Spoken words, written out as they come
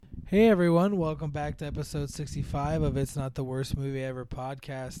Hey everyone, welcome back to episode 65 of It's Not the Worst Movie Ever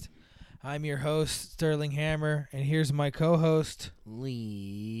podcast. I'm your host, Sterling Hammer, and here's my co-host,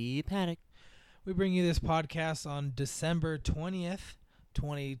 Lee Paddock. We bring you this podcast on December 20th,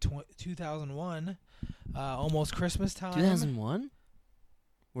 2001, almost Christmas time. 2001?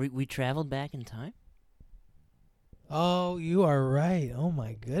 We traveled back in time? Oh, you are right. Oh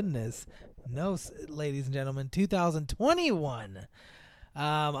my goodness. No, ladies and gentlemen, 2021.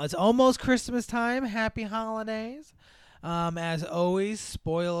 It's almost Christmas time. Happy holidays. As always,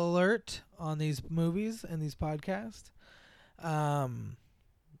 spoiler alert on these movies and these podcasts. But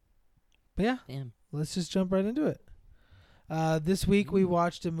yeah, Damn. let's just jump right into it. This week we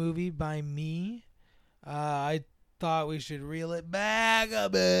watched a movie by me. I thought we should reel it back a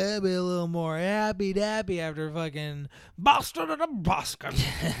bit, be a little more happy-dappy after fucking Boston to Boston.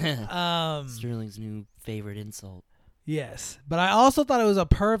 Sterling's new favorite insult. Yes, but I also thought it was a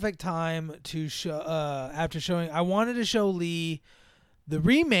perfect time to show. After showing, I wanted to show Lee the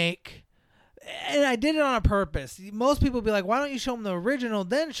remake, and I did it on a purpose. Most people be like, "Why don't you show him the original,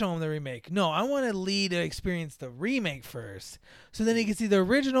 then show him the remake?" No, I wanted Lee to experience the remake first, so then he can see the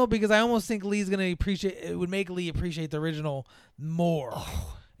original. Because I almost think Lee's gonna appreciate. It would make Lee appreciate the original more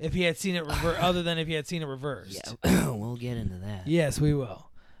if he had seen it other than if he had seen it reversed. Yeah, we'll get into that. Yes, we will.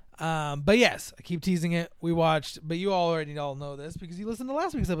 But yes, I keep teasing it. We watched, but you already all know this because you listened to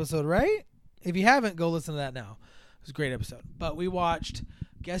last week's episode, right? If you haven't, go listen to that now. It was a great episode. But we watched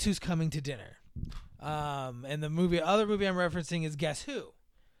Guess Who's Coming to Dinner. And the other movie I'm referencing is Guess Who?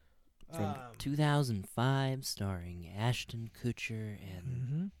 From 2005, starring Ashton Kutcher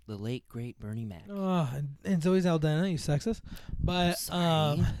and the late, great Bernie Mac. Oh, and Zoe Saldana, you sexist. But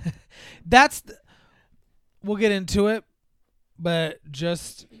Sorry. we'll get into it, but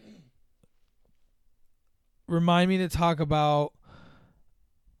just remind me to talk about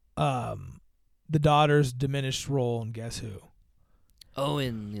the daughter's diminished role in Guess Who. Oh,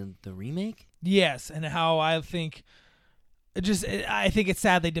 in the remake? Yes, and how I think I think it's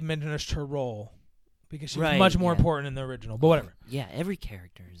sad they diminished her role because she was much more important in the original. But whatever. Yeah, every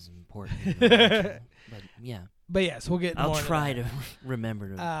character is important in the original. But yeah. But yes, we'll get. I'll more try to remember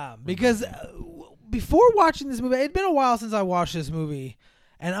to. Because before watching this movie, it'd been a while since I watched this movie,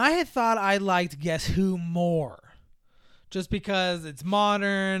 and I had thought I liked Guess Who more, just because it's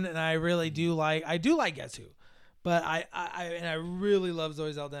modern, and I really do like. I do like Guess Who, but I really love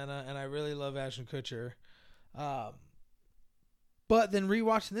Zoe Saldana, and I really love Ashton Kutcher. But then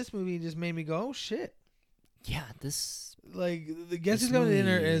rewatching this movie just made me go, oh shit. Yeah, this the Guess Who's Coming to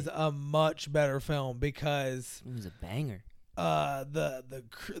Dinner is a much better film because it was a banger.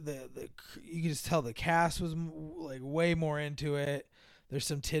 You can just tell the cast was like way more into it. There's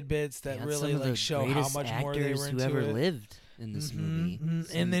some tidbits that really like show how much more they were into who ever it. lived in this movie.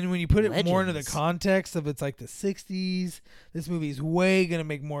 And then when you put it more into the legends. context of it's like the 60s, this movie's way gonna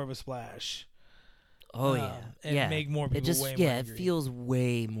make more of a splash. Oh and make more people way more angry. It feels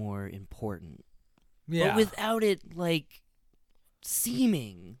way more important. Yeah, but without it like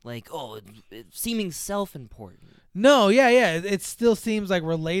seeming like seeming self-important. No, yeah, it still seems like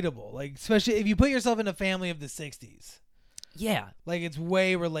relatable. Like especially if you put yourself in a family of the 60s. Yeah, like it's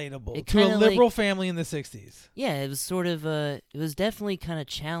way relatable it to a liberal family in the 60s. Yeah, it was sort of it was definitely kind of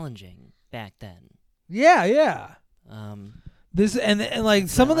challenging back then. Yeah. This and like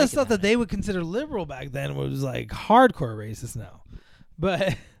some of the stuff that it. they would consider liberal back then was like hardcore racist now,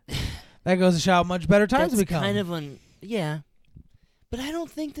 but that goes to show how much better times That's become. kind of but I don't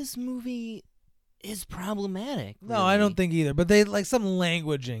think this movie is problematic. No, really. I don't think either. But they like some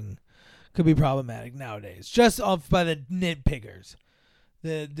languaging could be problematic nowadays, just off by the nitpickers,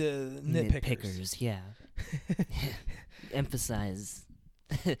 the nitpickers. Yeah. Emphasize,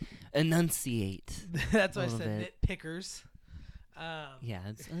 enunciate. That's why I said nitpickers. Yeah,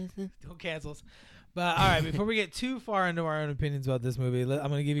 it's, don't cancel us. But all right, before we get too far into our own opinions about this movie, I'm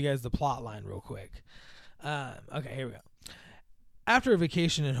going to give you guys the plot line real quick. Okay, here we go. After a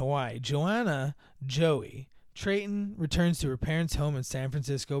vacation in Hawaii, Joey Trayton returns to her parents' home in San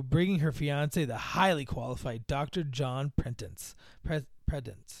Francisco, bringing her fiancé, the highly qualified Dr. John Prentice.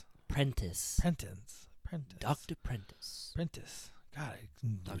 Prentice. Dr. Prentice. God,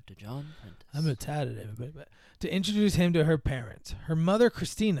 Dr. John Prentice. I'm a tad at everybody, but to introduce him to her parents. Her mother,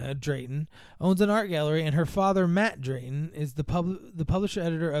 Christina Drayton, owns an art gallery, and her father, Matt Drayton, is the publisher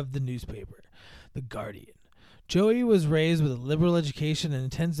editor of the newspaper, The Guardian. Joey was raised with a liberal education and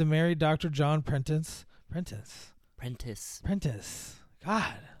intends to marry Dr. John Prentice.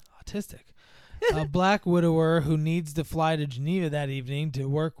 God, autistic. A black widower who needs to fly to Geneva that evening to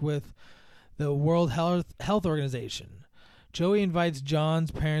work with the World Health Organization. Joey invites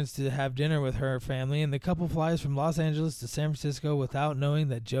John's parents to have dinner with her family, and the couple flies from Los Angeles to San Francisco without knowing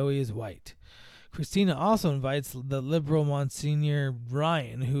that Joey is white. Christina also invites the liberal Monsignor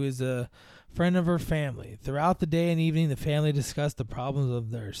Ryan, who is a friend of her family. Throughout the day and evening, the family discuss the problems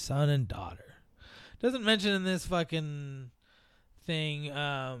of their son and daughter. Doesn't mention in this fucking thing,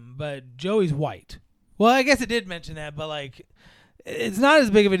 but Joey's white. Well, I guess it did mention that, but like, it's not as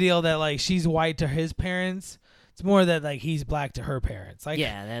big of a deal that like she's white to his parents. It's more that like he's black to her parents. Like,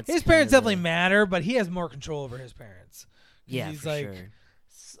 yeah, that's his parents definitely matter, but he has more control over his parents. Yeah, he's for like sure.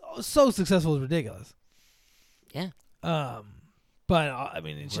 so successful, it's ridiculous. Yeah. But I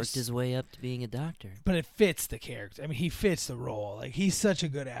mean, it's worked his way up to being a doctor. But it fits the character. I mean, he fits the role. Like, he's such a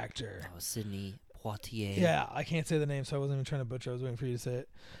good actor. Oh, Sidney Poitier. Yeah, I can't say the name, so I wasn't even trying to butcher. I was waiting for you to say it.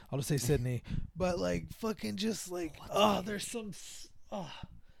 I'll just say Sydney. But like, fucking, just like, there's some.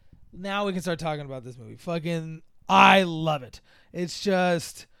 Now we can start talking about this movie. Fucking, I love it. It's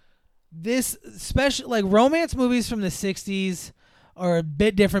just this special, like, romance movies from the '60s are a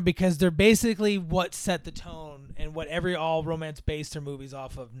bit different because they're basically what set the tone and what all romance based their movies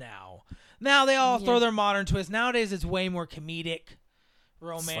off of now. Now they all throw their modern twist. Nowadays it's way more comedic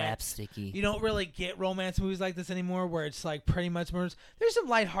romance. Slapsticky. You don't really get romance movies like this anymore where it's like pretty much more. There's some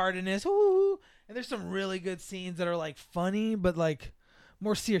lightheartedness, and there's some really good scenes that are like funny but like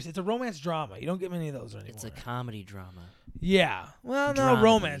more serious. It's a romance drama. You don't get many of those anymore. It's a comedy drama. Yeah. Well, no,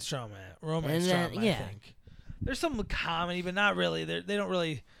 romance drama. Romance drama, I think. There's some comedy, but not really. They don't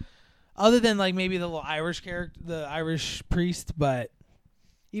really, other than like maybe the little Irish character, the Irish priest, but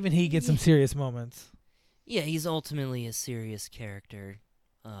even he gets some serious moments. Yeah, he's ultimately a serious character,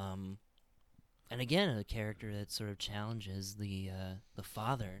 and again, a character that sort of challenges the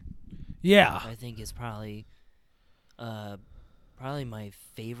father. Yeah, I think is probably my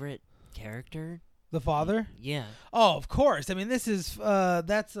favorite character. The father? Yeah. Oh, of course. I mean, this is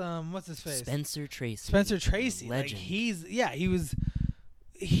that's what's his face? Spencer Tracy. Spencer Tracy. Legend. Like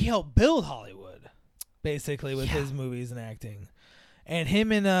he helped build Hollywood, basically, with his movies and acting. And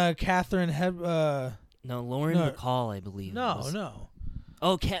him and Catherine Lauren Bacall, I believe. No.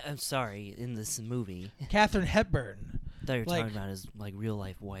 Oh, I'm sorry, in this movie. Catherine Hepburn. I thought you were talking about his like real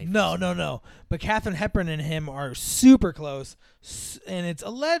life wife. No. But Catherine Hepburn and him are super close, and it's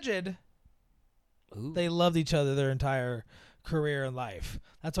alleged they loved each other their entire career and life.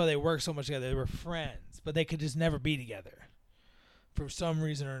 That's why they worked so much together. They were friends, but they could just never be together for some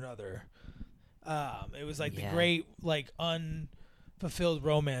reason or another. It was like the great, like, unfulfilled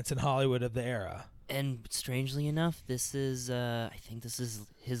romance in Hollywood of the era. And strangely enough, this is I think this is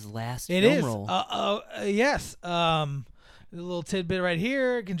his last film role. Yes. A little tidbit right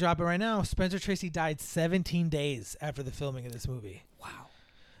here. I can drop it right now. Spencer Tracy died 17 days after the filming of this movie. Wow.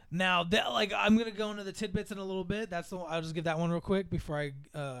 Now, I'm gonna go into the tidbits in a little bit. I'll just give that one real quick before I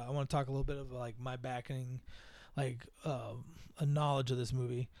want to talk a little bit of like my backing, like a knowledge of this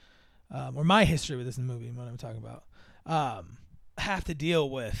movie, or my history with this movie. What I'm talking about, have to deal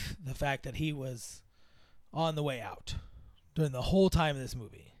with the fact that he was on the way out during the whole time of this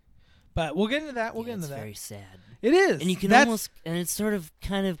movie. But we'll get into that. We'll get into that. It's very sad. It is, and you can and it sort of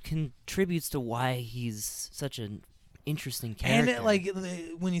kind of contributes to why he's such an interesting character.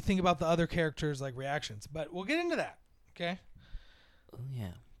 And when you think about the other characters' like reactions, but we'll get into that, okay? Oh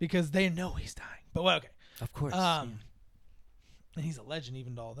yeah, because they know he's dying. But okay, of course. And he's a legend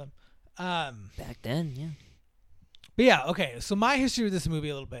even to all of them. Back then, yeah. But yeah, okay. So my history with this movie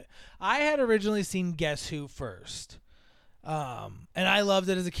a little bit. I had originally seen Guess Who first, and I loved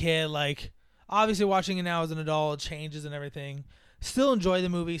it as a kid. Like, obviously, watching it now as an adult, changes and everything. Still enjoy the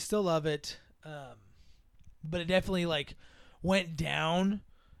movie. Still love it. But it definitely like went down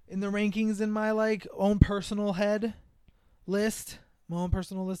in the rankings in my like own personal list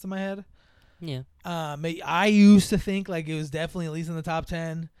in my head. Yeah. I used to think like it was definitely at least in the top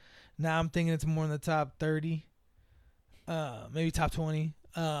 10. Now I'm thinking it's more in the top 30. Maybe top 20.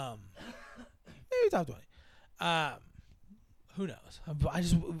 Maybe top 20. Who knows?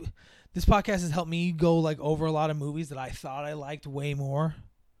 This podcast has helped me go like over a lot of movies that I thought I liked way more.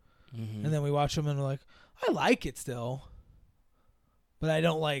 Mm-hmm. And then we watch them and we're like, I like it still, but I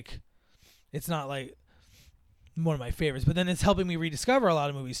don't like. It's not like one of my favorites. But then it's helping me rediscover a lot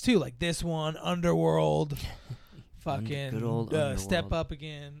of movies too, like this one, Underworld, fucking good old Underworld. Step Up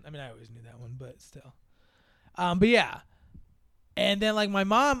Again. I mean, I always knew that one, but still. But yeah, and then like my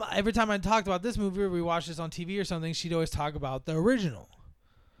mom, every time I talked about this movie or we watched this on TV or something, she'd always talk about the original.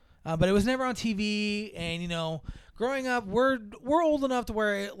 But it was never on TV, and growing up, we're old enough to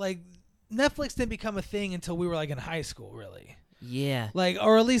where like Netflix didn't become a thing until we were like in high school, really. Yeah. Like,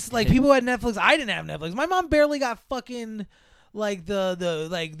 or at least like people had Netflix. I didn't have Netflix. My mom barely got fucking like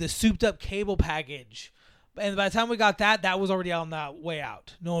the souped up cable package. And by the time we got that, that was already on that way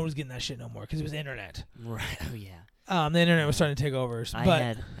out. No one was getting that shit no more because it was internet. Right. Oh yeah. The internet was starting to take over.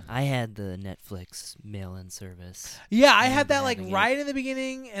 I had the Netflix mail-in service. Yeah, I had that like having right in the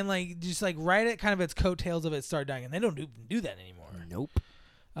beginning, and like just like right at kind of its coattails of it started dying, and they don't do that anymore. Nope.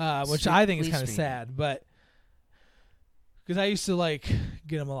 Which I think is Strictly kind of streaming. sad, but because I used to like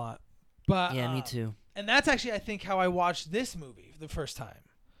get them a lot. But Yeah, me too. And that's actually I think how I watched this movie the first time.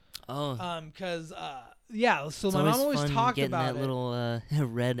 Oh. Because yeah, so It's my mom always fun talked getting about that it. little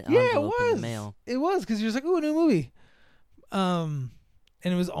red Yeah, it envelope in was. the mail. It was because you're just like, ooh, a new movie. And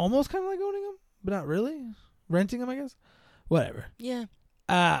it was almost kind of like owning them, but not really. Renting them, I guess. Whatever. Yeah.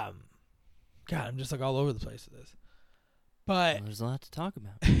 God, I'm just like all over the place with this. But Well, there's a lot to talk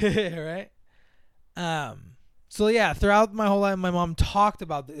about. right. So yeah, throughout my whole life, my mom talked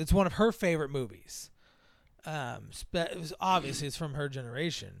about it. It's one of her favorite movies. It was obviously it's from her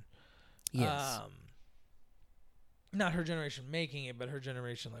generation. Yes. Not her generation making it, but her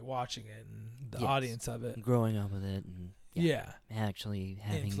generation like watching it and the Yes. audience of it. Growing up with it and Yeah. actually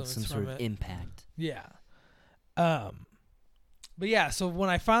having Influence some sort from of it. impact. Yeah. But yeah, so when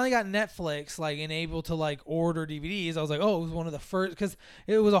I finally got Netflix, like, and able to like order DVDs, I was like, oh, it was one of the first, because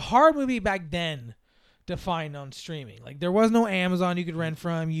it was a hard movie back then to find on streaming. Like, there was no Amazon you could rent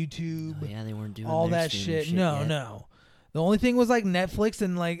from, YouTube, Oh yeah, they weren't doing all their that streaming shit. No, yet. no. The only thing was like Netflix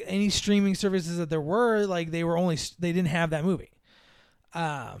and like any streaming services that there were, like they didn't have that movie.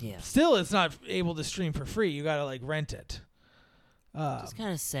 Still, it's not able to stream for free. You gotta like rent it. It's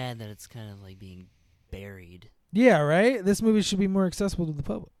kind of sad that it's kind of like being buried. Yeah, right. This movie should be more accessible to the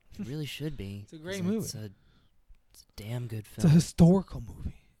public. It really should be. It's a great 'cause movie. It's a damn good It's a film. historical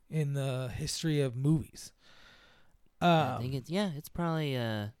movie in the history of movies. I think it's probably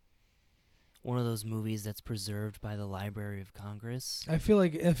one of those movies that's preserved by the Library of Congress I feel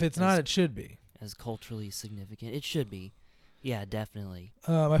like if it's not, it should be. as culturally significant. It should be. Yeah, definitely.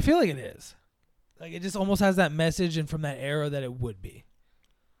 I feel like it is. Like it just almost has that message, and from that era that it would be.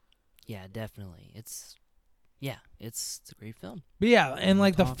 Yeah, definitely. It's a great film. But yeah, and We'll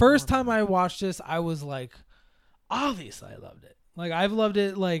like the talk first more time about I watched this, I was like, obviously I loved it. Like I've loved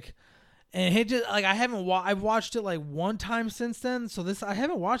it. Like, and it just like I haven't I've watched it like one time since then. So I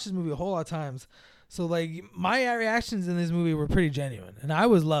haven't watched this movie a whole lot of times. So like my reactions in this movie were pretty genuine, and I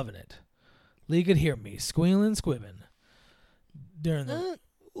was loving it. Lee could hear me squealing, squibbing during the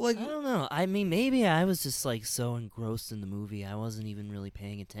I don't know. I mean, maybe I was just like so engrossed in the movie, I wasn't even really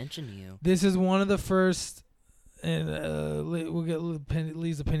paying attention to you. This is one of the first, and we'll get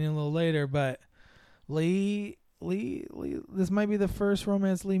Lee's opinion a little later, but Lee, this might be the first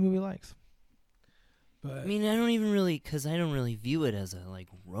romance Lee movie likes. But I mean, I don't really view it as a like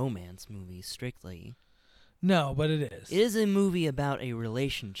romance movie strictly. no, but it is. It is a movie about a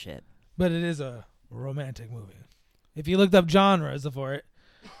relationship. But it is a romantic movie. If you looked up genres for it,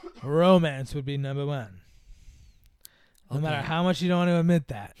 romance would be number one. No matter Okay. how much you don't want to admit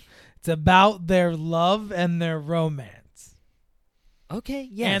that. It's about their love and their romance. Okay,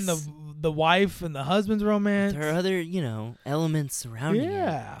 yes. And the wife and the husband's romance. there are other, elements surrounding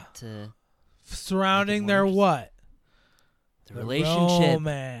Yeah. it to Surrounding Make it their worse. what? the The relationship.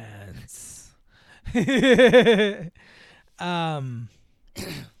 Romance.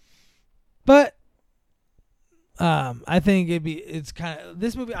 But I think it's kind of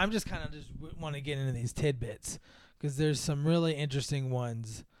this movie. I'm just kind of want to get into these tidbits because there's some really interesting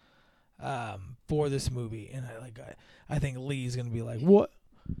ones for this movie, and I think Lee's gonna be like, what?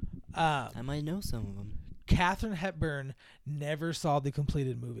 I might know some of them. Katharine Hepburn never saw the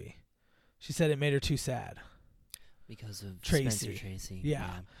completed movie. She said it made her too sad. Because of Tracy. Spencer Tracy.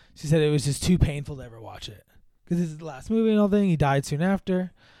 Yeah. She said it was just too painful to ever watch it because this is the last movie and all thing. He died soon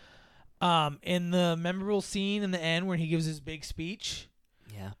after. In the memorable scene in the end where he gives his big speech,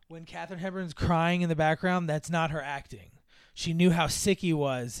 Yeah. when Katharine Hepburn's crying in the background, that's not her acting. She knew how sick he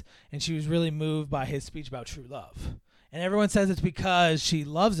was, and she was really moved by his speech about true love. And everyone says it's because she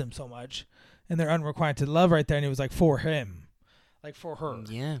loves him so much, and they're unrequited love right there, and it was like for him, like for her.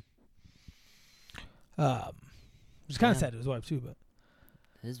 Yeah. Which is kind of Yeah. sad to his wife too, but.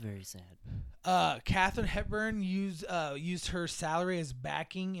 It is very sad. Katharine Hepburn used her salary as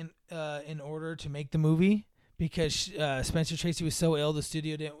backing in order to make the movie because Spencer Tracy was so ill the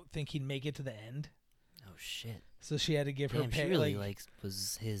studio didn't think he'd make it to the end, Oh shit. so she had to give her Damn, pay. she really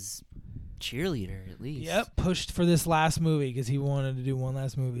was his cheerleader at least. Yep, pushed for this last movie because he wanted to do one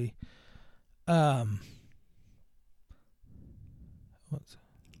last movie. What's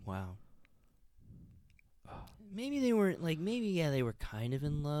Wow. maybe they weren't like they were kind of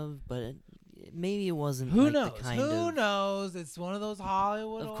in love, but maybe it wasn't. Who like knows? The kind Who knows? It's one of those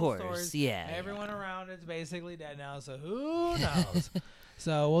Hollywood Of old course, stories. yeah. Everyone around it's basically dead now, so who knows?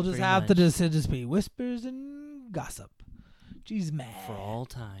 So we'll just Pretty have to much. just be whispers and gossip. Jeez, man. For all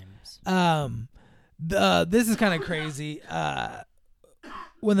times. This is kind of crazy.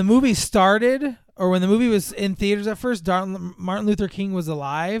 When the movie started, or when the movie was in theaters at first, Martin Luther King was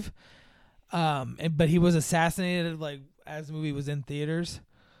alive, but he was assassinated like as the movie was in theaters.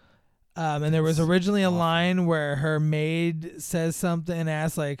 And there was originally a line where her maid says something and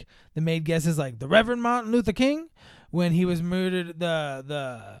asks, like, the maid guesses, like, the Reverend Martin Luther King, when he was murdered.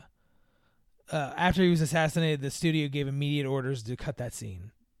 After he was assassinated, the studio gave immediate orders to cut that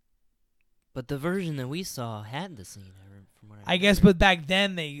scene. But the version that we saw had the scene. From what I guess, but back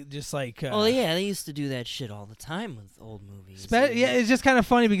then they just like. Oh yeah, they used to do that shit all the time with old movies. Yeah, it's just kind of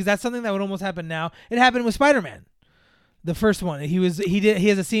funny because that's something that would almost happen now. It happened with Spider-Man. The first one, he has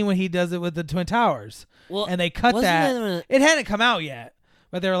a scene when he does it with the Twin Towers, and they cut that. It hadn't come out yet,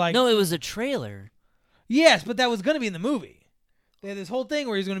 but they were like, no, it was a trailer. Yes, but that was going to be in the movie. They had this whole thing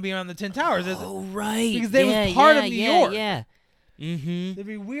where he's going to be around the Twin Towers. Oh right, because they was part of New York. Yeah. Mm-hmm. It'd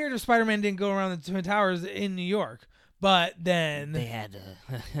be weird if Spider-Man didn't go around the Twin Towers in New York, but then they had to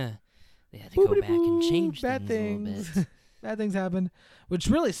go back and change bad things a little bit. Bad things happened, which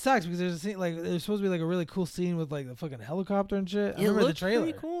really sucks because there's a scene like there's supposed to be like a really cool scene with like the fucking helicopter and shit. I remember the trailer.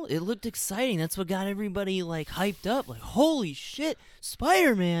 Pretty cool. It looked exciting. That's what got everybody like hyped up. Like, holy shit,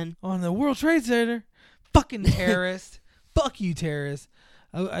 Spider-Man on the World Trade Center. Fucking terrorist. Fuck you, terrorist.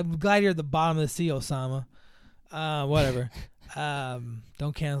 I'm glad you're at the bottom of the sea, Osama. Whatever.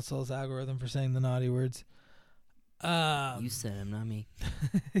 Don't cancel this algorithm for saying the naughty words. You said him, not me.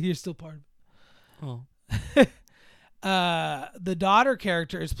 You're still part of it. Oh. The daughter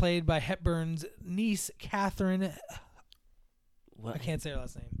character is played by Hepburn's niece, Catherine. What? I can't say her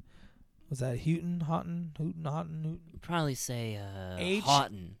last name. Was that Houghton? Probably say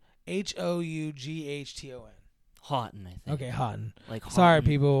Houghton. Houghton. Houghton, I think. Okay, Houghton. Like Houghton, sorry,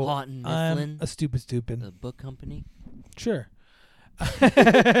 people. Houghton I'm Mifflin, a stupid. the book company. Sure.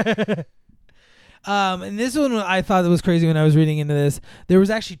 And this one I thought it was crazy when I was reading into this. There was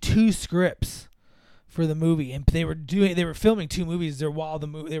actually 2 scripts for the movie, and they were filming 2 movies there while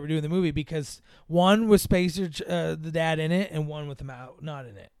they were doing the movie, because one was Spacer, the dad, in it, and one with him not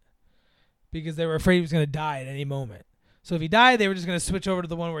in it, because they were afraid he was going to die at any moment. So if he died, they were just going to switch over to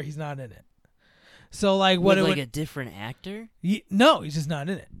the one where he's not in it. So like what? With a different actor? No, he's just not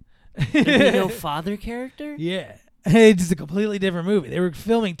in it. There'd be no father character? Yeah, it's just a completely different movie. They were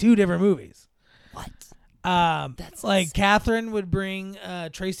filming 2 different movies. What? That's like insane. Catherine would bring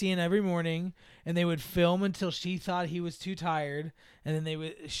Tracy in every morning, and they would film until she thought he was too tired, and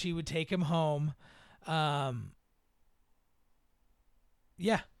then she would take him home. Yeah,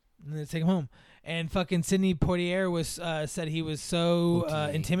 and they'd take him home. And fucking Sidney Poitier was said he was so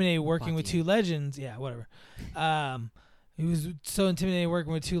intimidated working with 2 legends. Yeah, whatever. He was so intimidated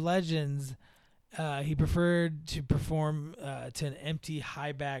working with 2 legends. He preferred to perform to an empty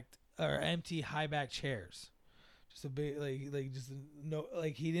high back chairs. Just a big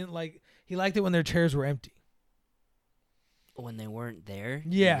he liked it when their chairs were empty. When they weren't there?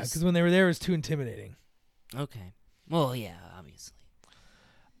 Yeah, because when they were there, it was too intimidating. Okay. Well, yeah, obviously.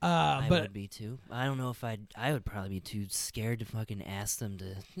 I would be too. I don't know if I would probably be too scared to fucking ask them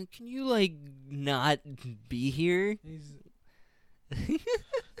to. Can you like not be here?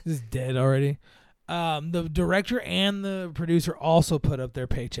 He's dead already. The director and the producer also put up their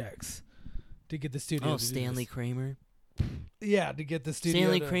paychecks to get the studio. Oh, Stanley Kramer. Yeah, to get the studio.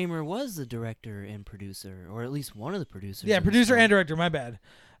 Stanley Kramer was the director and producer, or at least one of the producers. Yeah, producer and director. My bad.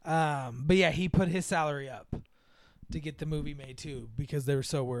 But yeah, he put his salary up to get the movie made too, because they were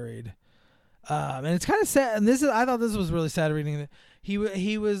so worried. And it's kind of sad. And I thought this was really sad reading it.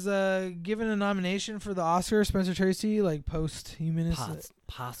 He was given a nomination for the Oscar, Spencer Tracy, like posthumous.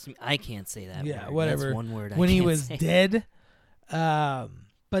 I can't say that. Yeah, word. whatever. That's one word. When he was dead. But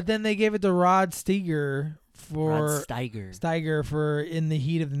then they gave it to Rod Steiger for In the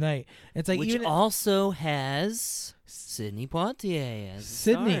Heat of the Night. It's like which also has Sidney Poitier as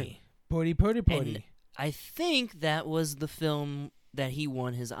Sidney Poitier. And I think that was the film that he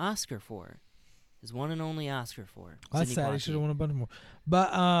won his Oscar for. His one and only Oscar for. That's sad. He should have won a bunch more.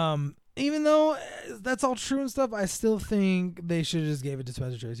 But even though that's all true and stuff, I still think they should have just gave it to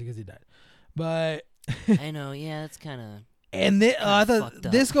Spencer Tracy because he died. But I know, yeah, it's kind of. And I thought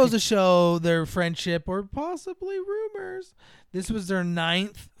this goes to show their friendship, or possibly rumors. This was their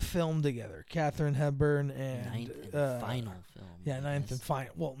 9th film together, Katharine Hepburn and 9th and final film. Yeah, 9th and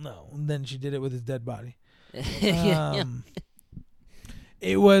final. Well, no, and then she did it with his dead body.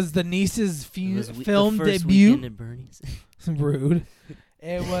 It was the niece's film the first debut. Weekend at Bernie's. Rude.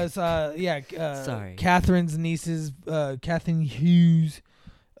 It was Sorry. Catherine's niece's Catherine Hughes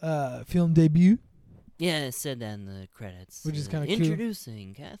film debut. Yeah, it said that in the credits. Which is kind of cool.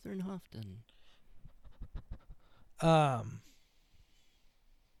 Introducing Catherine Houghton.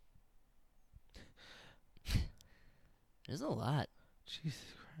 There's a lot. Jesus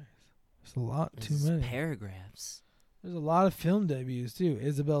Christ. There's a lot too There's many. paragraphs. There's a lot of film debuts too.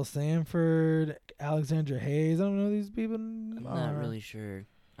 Isabel Sanford, Alexandra Hayes. I don't know these people. I'm not really sure.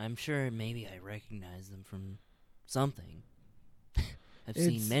 I'm sure maybe I recognize them from something. I've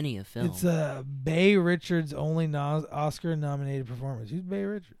seen many a film. It's Bay Richards' only Oscar-nominated performance. Who's Bay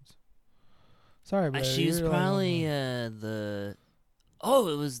Richards? Sorry, but she was probably the. Oh,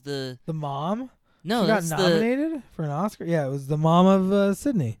 it was the mom. No, she got nominated for an Oscar. Yeah, it was the mom of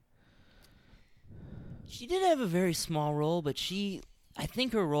Sydney. She did have a very small role, but I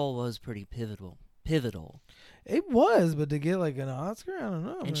think her role was pretty pivotal. It was, but to get like an Oscar, I don't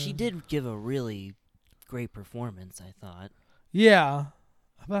know. And she did give a really great performance, I thought. Yeah,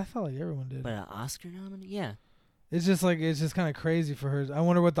 but I felt like everyone did. But an Oscar nominee, yeah. It's just kind of crazy for her. I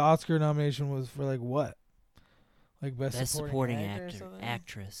wonder what the Oscar nomination was for. Like what? Like best supporting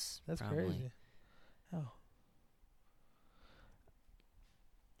actress. That's probably. Crazy. Oh.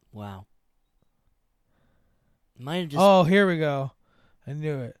 Wow. Might have just. Oh, here we go. I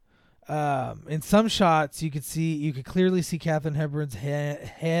knew it. In some shots, you could clearly see Katharine Hepburn's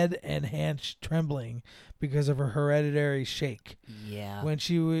head and hands trembling because of her hereditary shake. Yeah. When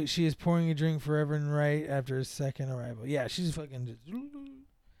she is pouring a drink for Reverend Wright after his second arrival. Yeah, she's fucking.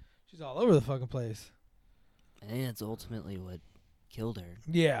 She's all over the fucking place. I think that's ultimately what killed her.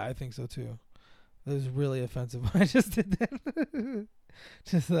 Yeah, I think so too. That was really offensive. I just did that.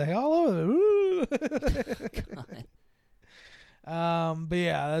 Just like all over. God. But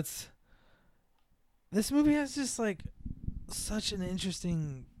yeah, this movie has just like such an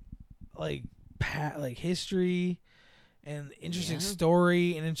interesting like history and interesting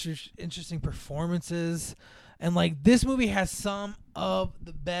story and interesting performances, and like this movie has some of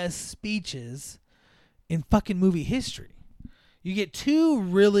the best speeches in fucking movie history. You get two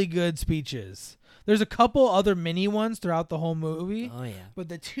really good speeches. There's a couple other mini ones throughout the whole movie. Oh yeah. But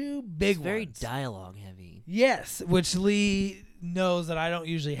the two big ones. Very dialogue heavy. Yes, which Lee knows that I don't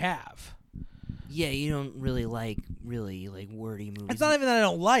usually have. Yeah, you don't really like wordy movies. It's not even that I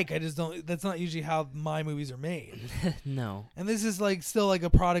don't like. I just don't. That's not usually how my movies are made. No. And this is like still like a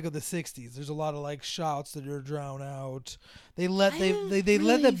product of the '60s. There's a lot of like shots that are drowned out. They let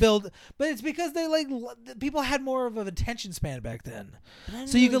them build, but it's because people had more of an attention span back then.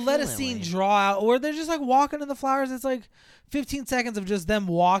 So you could let a scene draw out, or they're just like walking in the flowers. It's like 15 seconds of just them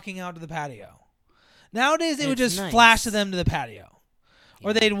walking out to the patio. Nowadays, they would just flash to them to the patio. Yeah.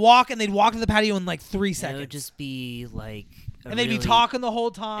 Or they'd walk to the patio in like 3 seconds. It would just be like, and they'd be talking the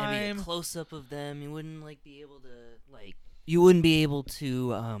whole time. And be a close up of them. You wouldn't be able to You wouldn't be able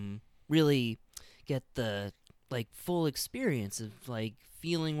to really get the full experience of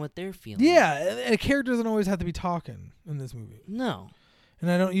feeling what they're feeling. Yeah, a character doesn't always have to be talking in this movie. No. And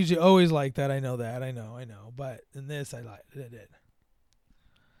I don't usually always like that. I know that. I know. But in this, I liked it. I did.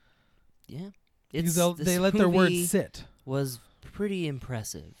 Yeah. Because they let their words sit. Was pretty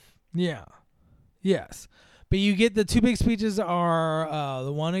impressive. Yeah. Yes. But you get the two big speeches are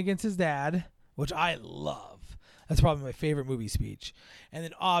the one against his dad, which I love. That's probably my favorite movie speech. And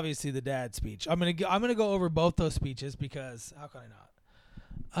then obviously the dad speech. I'm gonna go over both those speeches because how can I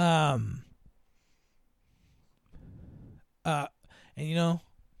not? And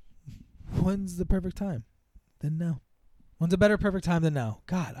when's the perfect time? Then now. When's a better perfect time than now?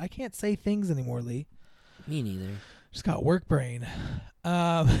 God, I can't say things anymore, Lee. Me neither. Just got work brain.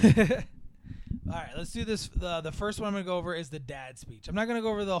 All right, let's do this. The first one I'm going to go over is the dad speech. I'm not going to go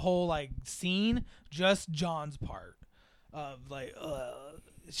over the whole scene, just John's part of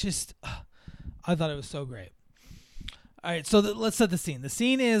it's just I thought it was so great. All right, so let's set the scene. The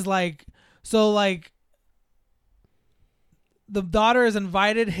scene is the daughter has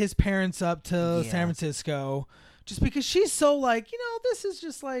invited his parents up to San Francisco just because she's so this is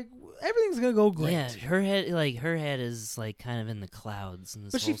just everything's going to go great. Yeah, her head is kind of in the clouds in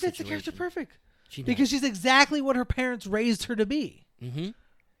this But she fits situation. the character perfect. She does. Because she's exactly what her parents raised her to be. Mm-hmm.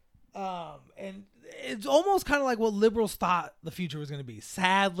 And it's almost kind of like what liberals thought the future was going to be.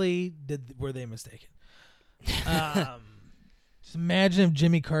 Sadly, were they mistaken? Just imagine if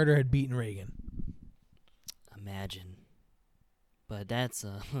Jimmy Carter had beaten Reagan. Imagine. But that's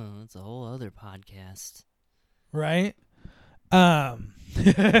a whole other podcast. Right? That's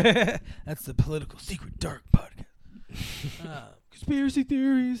the Political Secret Dark podcast. Conspiracy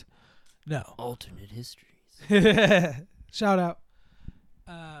theories. No. Alternate histories. Shout out.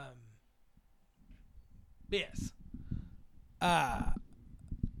 Yes.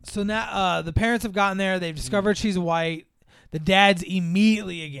 So now the parents have gotten there. They've discovered she's white. The dad's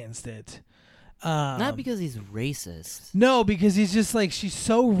immediately against it. Not because he's racist. No, because he's just like, she's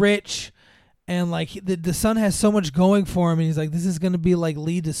so rich. And like the son has so much going for him, and he's like, this is gonna be like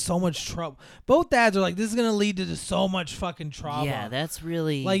lead to so much trouble. Both dads are like, this is gonna lead to just so much fucking trouble. Yeah, that's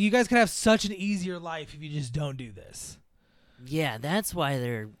really like, you guys could have such an easier life if you just don't do this. Yeah, that's why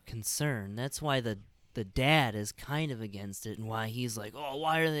they're concerned. That's why the dad is kind of against it, and why he's like, oh,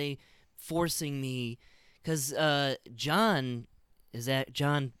 why are they forcing me? Because John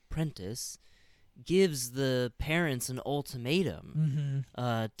Prentice gives the parents an ultimatum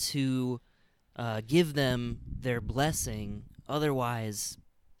to give them their blessing. Otherwise,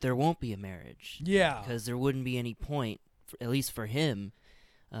 there won't be a marriage. Yeah. Because there wouldn't be any point, at least for him,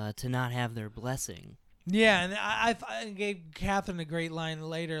 to not have their blessing. Yeah, and I gave Catherine a great line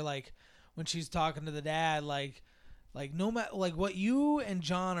later, like when she's talking to the dad, like no matter, like what you and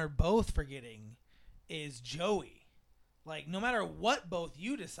John are both forgetting is Joey. Like, no matter what both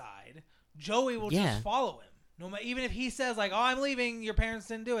you decide, Joey will just follow him. No matter, even if he says like, "Oh, I'm leaving. Your parents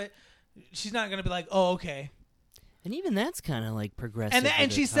didn't do it," she's not gonna be like, "Oh, okay." And even that's kind of like progressive.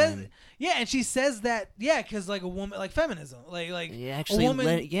 And she says, and she says that, because like a woman, like feminism, like actually, a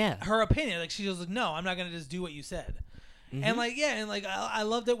woman, her opinion, like she was like, "No, I'm not gonna just do what you said." Mm-hmm. And like, I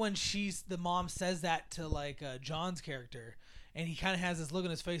loved it when the mom says that to like John's character, and he kind of has this look on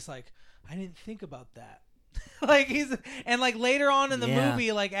his face like, "I didn't think about that." Like like later on in the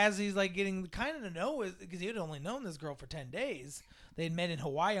movie, like as he's like getting kind of to know, because he had only known this girl for 10 days. They had met in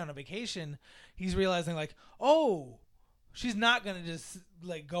Hawaii on a vacation. He's realizing like, oh, she's not going to just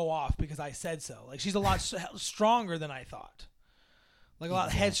like go off because I said so. Like, she's a lot stronger than I thought. Like a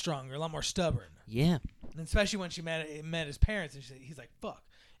lot headstrong, a lot more stubborn. Yeah. And especially when she met his parents, and he's like, fuck.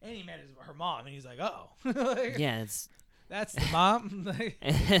 And he met her mom, and he's like, oh. Like, yeah, that's the mom.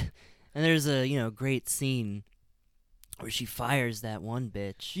 And there's a great scene where she fires that one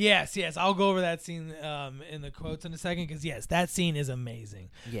bitch. Yes. I'll go over that scene in the quotes in a second, because yes, that scene is amazing.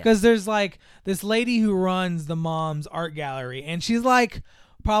 Because there's like this lady who runs the mom's art gallery, and she's like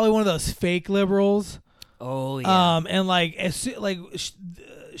probably one of those fake liberals. Oh yeah. And like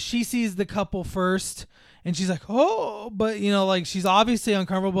she sees the couple first, and she's like, oh, but like she's obviously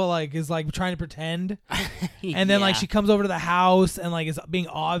uncomfortable, like is like trying to pretend. And then like she comes over to the house and like is being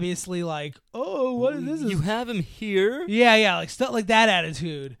obviously like, oh, what is this? You have him here? Yeah, like stuff like that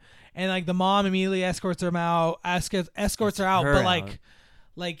attitude. And like the mom immediately escorts her out, but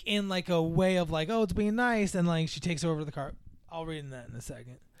like in like a way of like, oh, it's being nice, and like she takes her over to the car. I'll read that in a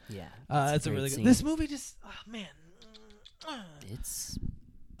second. Yeah, that's a really good. This movie just, oh man, it's.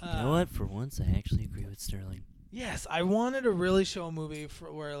 You know what? For once, I actually agree with Sterling. Yes, I wanted to really show a movie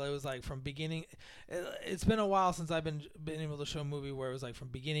where it was like from beginning. It's been a while since I've been able to show a movie where it was like from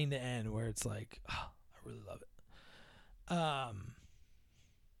beginning to end, where it's like, oh, I really love it. All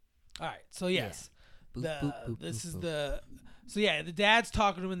right, so yes, the dad's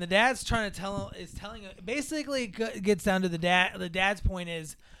talking to him, and the dad's trying to telling him. Basically, it gets down to the dad. The dad's point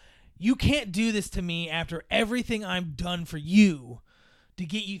is, you can't do this to me after everything I've done for you to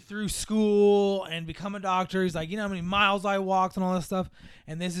get you through school and become a doctor. He's like, you know how many miles I walked and all that stuff.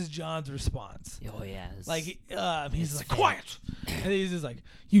 And this is John's response. Oh yeah, like he's like, quiet, and he's just like,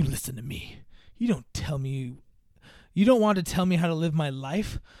 you listen to me. You don't want to tell me how to live my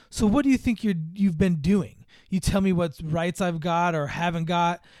life. So what do you think you've been doing? You tell me what rights I've got or haven't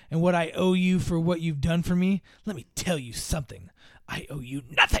got, and what I owe you for what you've done for me. Let me tell you something. I owe you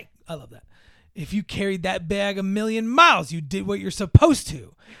nothing. I love that. If you carried that bag a million miles, you did what you're supposed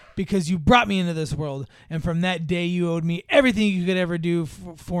to, because you brought me into this world. And from that day, you owed me everything you could ever do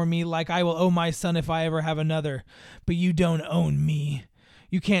for me, like I will owe my son if I ever have another. But you don't own me.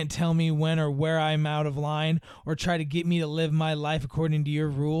 You can't tell me when or where I'm out of line, or try to get me to live my life according to your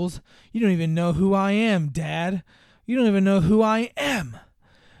rules. You don't even know who I am, Dad. You don't even know who I am.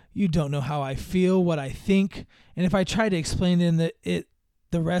 You don't know how I feel, what I think. And if I try to explain it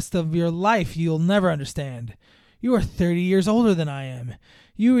the rest of your life, you'll never understand. You are 30 years older than I am.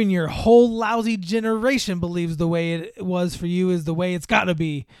 You and your whole lousy generation believes the way it was for you is the way it's got to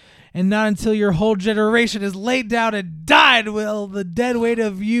be. And not until your whole generation is laid down and died will the dead weight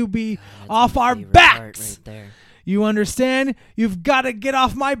of you be off our backs. Right there. You understand? You've got to get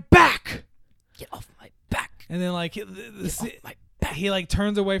off my back. Get off my back. And then like he like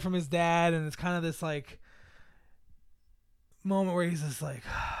turns away from his dad, and it's kind of this like moment where he's just like,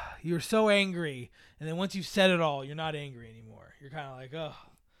 you're so angry, and then once you've said it all, you're not angry anymore. You're kind of like, oh,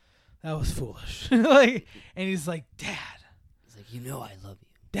 that was foolish. Like, and he's like, Dad. He's like, you know I love you.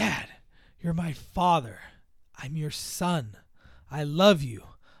 Dad, you're my father. I'm your son. I love you.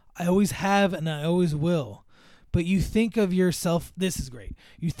 I always have and I always will. But you think of yourself, this is great.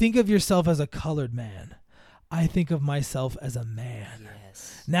 You think of yourself as a colored man. I think of myself as a man.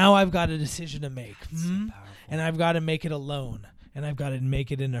 Yes. Now I've got a decision to make. So powerful. And I've got to make it alone. And I've got to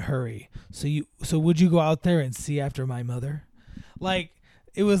make it in a hurry. So would you go out there and see after my mother? Like,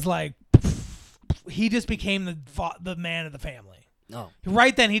 it was like, he just became the man of the family. Oh.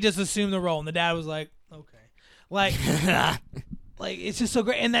 Right then, he just assumed the role. And the dad was like, okay. Like, like it's just so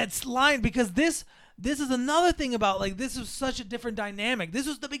great. And that's line, because this is another thing about, like, this was such a different dynamic. This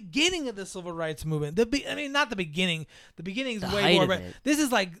was the beginning of the civil rights movement. I mean, not the beginning. The beginning is way more. But this is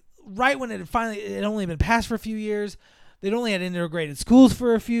like right when it had only been passed for a few years. They'd only had integrated schools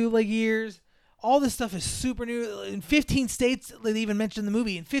for a few years. All this stuff is super new. In 15 states, they even mentioned in the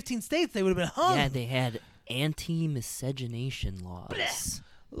movie. In 15 states, they would have been hung. Yeah, they had anti-miscegenation laws.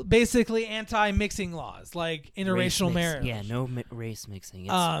 Basically, anti-mixing laws, like interracial marriage. Yeah, no race mixing.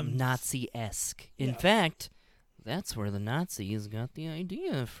 It's Nazi-esque. In fact, that's where the Nazis got the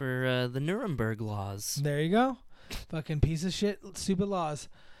idea for the Nuremberg laws. There you go. Fucking piece of shit, stupid laws.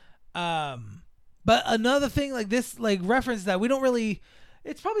 But another thing like this, like reference that we don't really,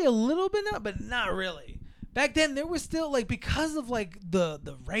 it's probably a little bit now, but not really. Back then, there was still, like, because of like the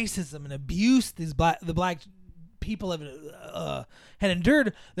racism and abuse the black people had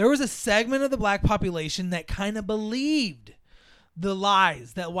endured, there was a segment of the black population that kind of believed the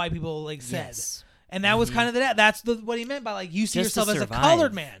lies that white people said. Yes. And that was kind of that's what he meant by, like, you see Just yourself as a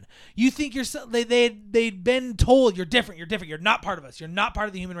colored man. You think they'd been told you're different, you're not part of us, you're not part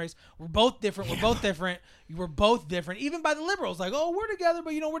of the human race. We're both different. We're both different. We're both different. Even by the liberals, like, oh, we're together,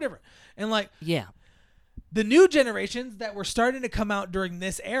 but we're different. And like, yeah. The new generations that were starting to come out during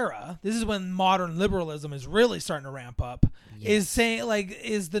this era, this is when modern liberalism is really starting to ramp up, is saying, like,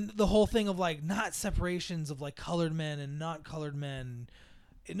 is the whole thing of, like, not separations of, like, colored men and not colored men.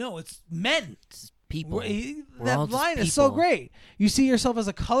 No, it's men. It's people. That line is so great. You see yourself as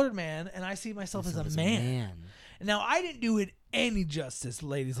a colored man, and I see myself as a man. Now, I didn't do it any justice,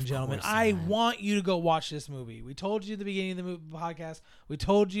 ladies and gentlemen. I want you to go watch this movie. We told you at the beginning of the movie podcast. We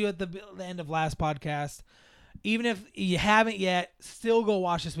told you at the end of last podcast. Even if you haven't yet, still go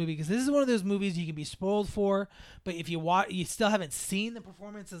watch this movie, because this is one of those movies you can be spoiled for. But if you still haven't seen the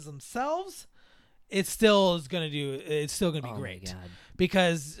performances themselves, it's still going to be great. My God.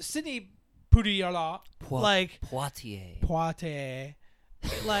 Because Sidney Poitier, Poitier,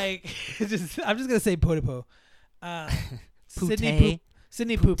 like, I'm just gonna say Potipo. Sidney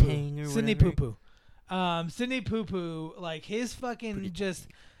Poo-Poo. Sidney Poo-Poo, like, his fucking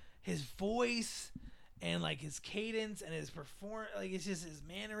his voice and, like, his cadence and his like, it's just his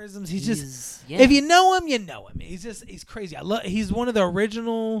mannerisms. If you know him, you know him. He's crazy. He's one of the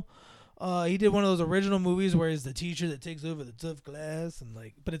original. He did one of those original movies where he's the teacher that takes over the tough class, and,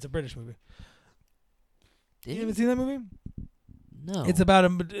 like, but it's a British movie. You haven't seen that movie? No. It's about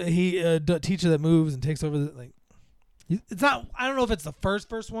a teacher that moves and takes over it's not. I don't know if it's the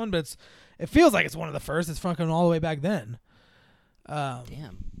first one, but it feels like it's one of the first. It's fucking all the way back then.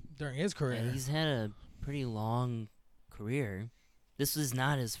 Damn. During his career, yeah, he's had a pretty long career. This was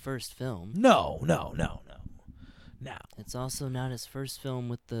not his first film. No. It's also not his first film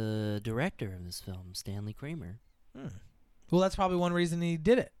with the director of this film, Stanley Kramer. Well, that's probably one reason he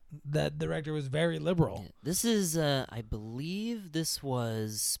did it. That director was very liberal. Yeah. This is, I believe this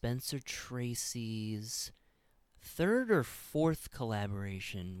was Spencer Tracy's third or fourth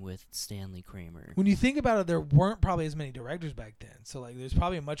collaboration with Stanley Kramer. When you think about it, there weren't probably as many directors back then. So, like, there's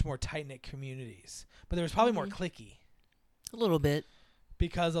probably much more tight-knit communities. But there was probably more cliquey. A little bit.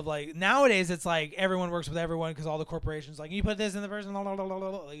 Because of, like, nowadays it's like everyone works with everyone because all the corporations, like, you put this in the person,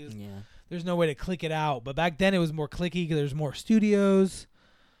 there's no way to click it out. But back then it was more cliquey because there's more studios.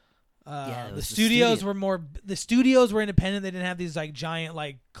 The studios were independent. They didn't have these, like, giant,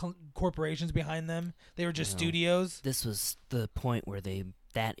 like, corporations behind them. They were just studios. This was the point where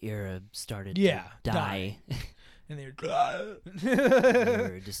that era started to die. And they were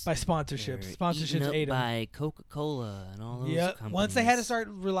just by sponsorships. Sponsorships ate them. By Coca-Cola and all those companies. Once they had to start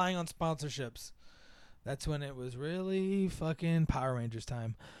relying on sponsorships, that's when it was really fucking Power Rangers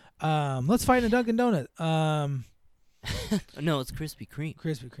time. Let's fight in a Dunkin' Donut. No, it's Krispy Kreme.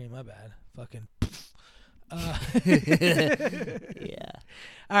 Krispy Kreme, my bad. Fucking. Yeah.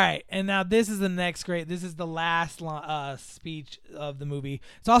 All right, and now this is the next great. This is the last speech of the movie.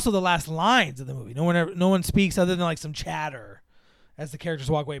 It's also the last lines of the movie. No one speaks other than like some chatter as the characters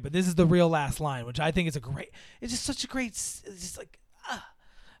walk away. But this is the real last line, which I think is a great. It's just such a great. It's just like.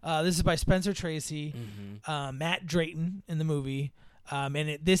 This is by Spencer Tracy, Matt Drayton in the movie,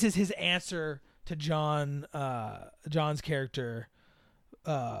 and this is his answer to John's character.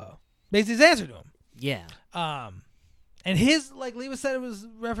 Basically, his answer to him. Yeah. And his, like Lee was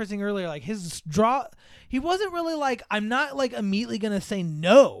referencing earlier, like his draw, he wasn't really like, I'm not like immediately going to say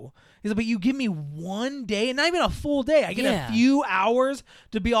no. He's like, but you give me one day, not even a full day. I get a few hours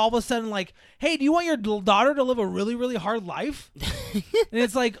to be all of a sudden like, hey, do you want your daughter to live a really, really hard life? And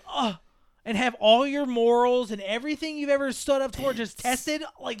it's like, and have all your morals and everything you've ever stood up for just tested,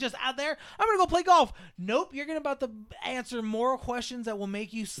 like just out there. I'm going to go play golf. Nope. You're about to answer moral questions that will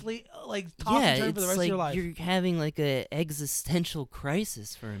make you sleep, like toss and turn for the rest of your life. You're having like an existential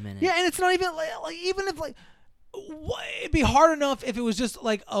crisis for a minute. Yeah. And it's not even like even if like, it'd be hard enough if it was just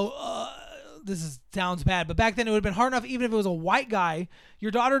like, sounds bad, but back then it would have been hard enough even if it was a white guy.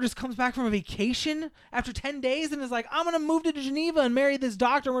 Your daughter just comes back from a vacation after 10 days and is like, I'm going to move to Geneva and marry this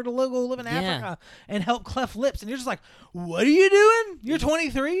doctor and we're going to go live in Africa and help cleft lips. And you're just like, what are you doing? You're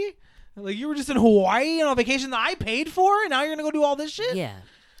 23? Like you were just in Hawaii on a vacation that I paid for and now you're going to go do all this shit? Yeah.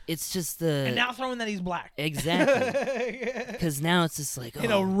 It's just and now throwing that he's black. Exactly. Because now it's just like,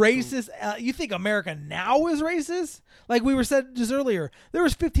 racist. You think America now is racist? Like we were said just earlier, there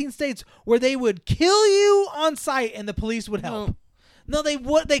was 15 states where they would kill you on sight and the police would help. Well, no, they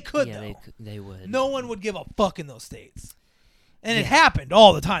would. They could. Yeah, though. They would. No one would give a fuck in those states, and it happened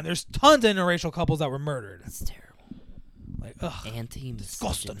all the time. There's tons of interracial couples that were murdered. That's terrible. Like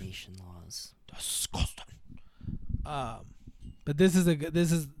anti-miscegenation laws. Disgusting. But this is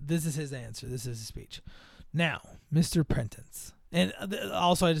his answer. This is his speech. Now, Mr. Prentice, and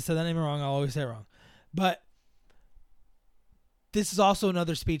also I just said that name wrong. I'll always say it wrong, but this is also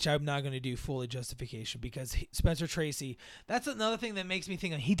another speech I'm not going to do fully justification because Spencer Tracy. That's another thing that makes me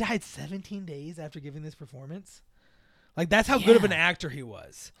think he died 17 days after giving this performance. Like that's how good of an actor he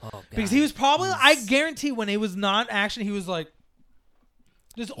was. Oh, God. Because he was probably, I guarantee, when it was not action, he was like.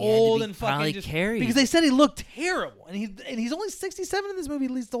 Just old and fucking just carried. Because they said he looked terrible, and he's only 67 in this movie.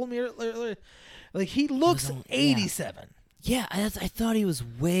 At least told me earlier. Like he looks 87. Yeah, I thought he was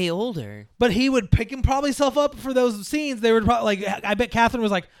way older. But he would pick himself up for those scenes. They would probably like. I bet Catherine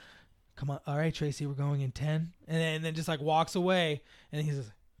was like, "Come on, all right, Tracy, we're going in 10," and then just like walks away, and he's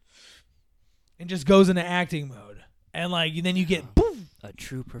just, and just goes into acting mode, and like then you get boom. A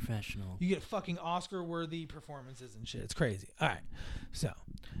true professional. You get fucking Oscar-worthy performances and shit. It's crazy. All right. So,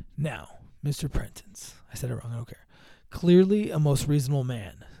 now, Mr. Prentice. I said it wrong. I don't care. Clearly a most reasonable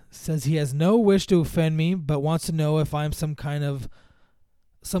man. Says he has no wish to offend me, but wants to know if I'm some kind of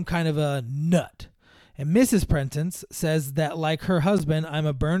a nut. And Mrs. Prentice says that, like her husband, I'm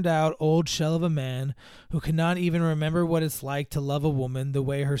a burned-out old shell of a man who cannot even remember what it's like to love a woman the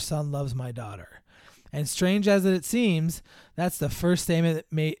way her son loves my daughter. And strange as it seems, that's the first statement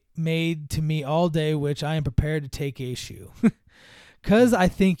made to me all day, which I am prepared to take issue. 'Cause I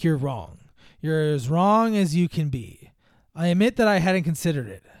think you're wrong. You're as wrong as you can be. I admit that I hadn't considered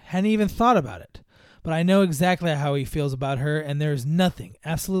it, hadn't even thought about it. But I know exactly how he feels about her, and there's nothing,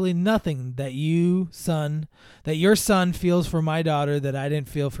 absolutely nothing that your son feels for my daughter that I didn't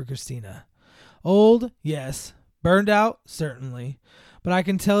feel for Christina. Old, yes. Burned out, certainly. But I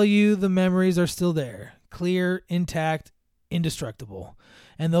can tell you the memories are still there, clear, intact, indestructible.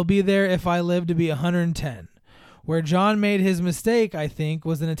 And they'll be there if I live to be 110. Where John made his mistake, I think,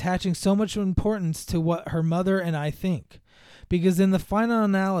 was in attaching so much importance to what her mother and I think. Because in the final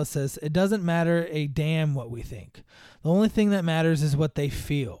analysis, it doesn't matter a damn what we think. The only thing that matters is what they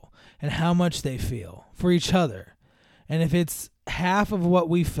feel and how much they feel for each other. And if it's half of what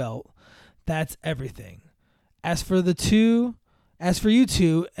we felt, that's everything. As for you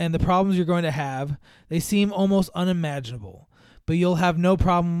two and the problems you're going to have, they seem almost unimaginable, but you'll have no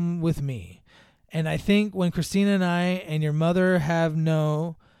problem with me. And I think when Christina and I and your mother have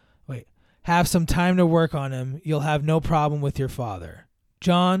some time to work on him, you'll have no problem with your father.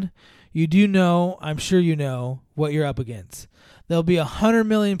 John, you do know, I'm sure you know, what you're up against. There'll be 100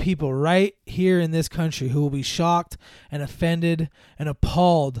 million people right here in this country who will be shocked and offended and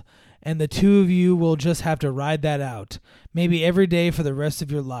appalled, and the two of you will just have to ride that out, maybe every day for the rest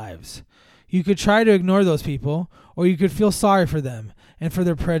of your lives. You could try to ignore those people, or you could feel sorry for them and for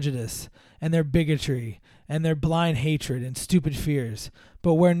their prejudice and their bigotry and their blind hatred and stupid fears.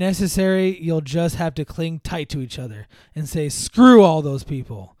 But where necessary, you'll just have to cling tight to each other and say, screw all those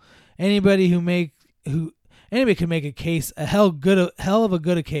people. Anybody who Anybody could make a case, a hell of a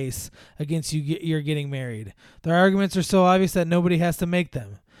good case against you're getting married. Their arguments are so obvious that nobody has to make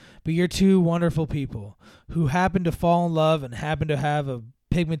them. But you're two wonderful people who happen to fall in love and happen to have a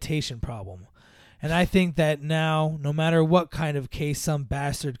pigmentation problem. And I think that now, no matter what kind of case some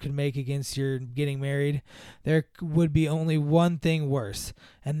bastard could make against your getting married, there would be only one thing worse.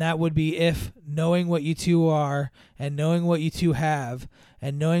 And that would be if, knowing what you two are, and knowing what you two have,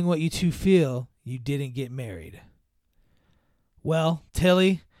 and knowing what you two feel, you didn't get married. Well,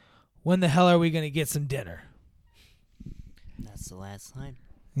 Tilly, when the hell are we going to get some dinner? That's the last line.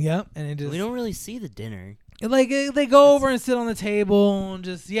 Yep. And we don't really see the dinner. Like, they go over and sit on the table and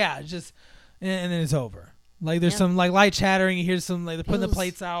just, and then it's over. Like, there's some, like, light chattering. You hear some, like, they're putting the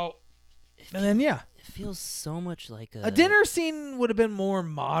plates out. And then, It feels so much like a dinner scene would have been more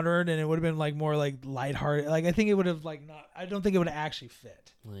modern, and it would have been, like, more, like, lighthearted. Like, I think it would have, like, I don't think it would have actually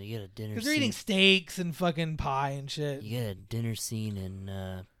fit. Well, you get a dinner scene. Because they're eating steaks and fucking pie and shit. You get a dinner scene in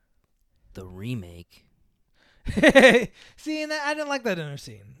the remake. See, and I didn't like that dinner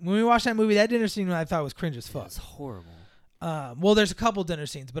scene. When we watched that movie, that dinner scene I thought was cringe as fuck. It's horrible. Well, there's a couple dinner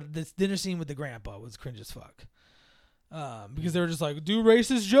scenes, but this dinner scene with the grandpa was cringe as fuck. Because they were just like, do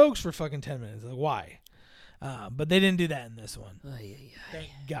racist jokes for fucking 10 minutes. Like, why? But they didn't do that in this one. Thank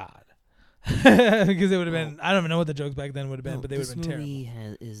God. Because it would have been, I don't even know what the jokes back then would have been, but they would have been terrible. This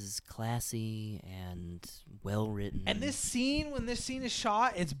movie is classy and well written. And this scene, when this scene is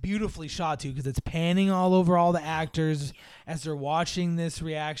shot, it's beautifully shot too, because it's panning all over all the actors as they're watching this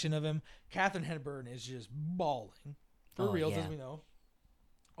reaction of him. Katharine Hepburn is just bawling. For real, as we know.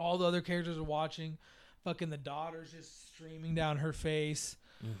 All the other characters are watching. Fucking the daughter's just streaming down her face.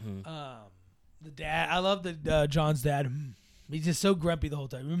 Mm-hmm. The dad, I love the John's dad. He's just so grumpy the whole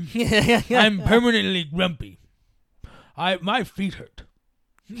time. I'm permanently grumpy. My feet hurt.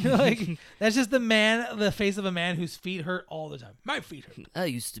 Like, that's just the face of a man whose feet hurt all the time. My feet hurt. I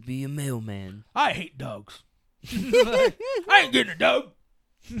used to be a mailman. I hate dogs. I ain't getting a dog.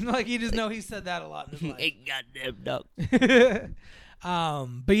 Like, you just know he said that a lot in his life. Ain't goddamn dog.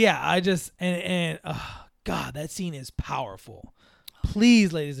 But yeah, I just God, that scene is powerful.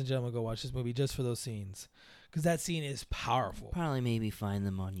 Please, ladies and gentlemen, go watch this movie just for those scenes, because that scene is powerful. Probably maybe find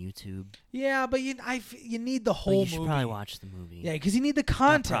them on YouTube. Yeah, but you need the whole movie. You should probably watch the movie. Yeah, because you need the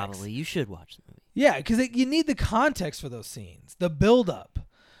context. Probably you should watch the movie. Yeah, because you need the context for those scenes, the build up.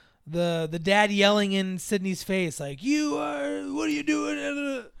 The dad yelling in Sydney's face, like, what are you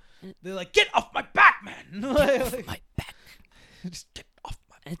doing? They're like, get off my back, man. Get off my back. Just get off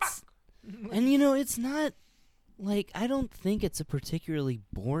my back. And, it's not, like, I don't think it's a particularly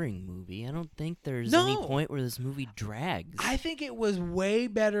boring movie. I don't think there's any point where this movie drags. I think it was way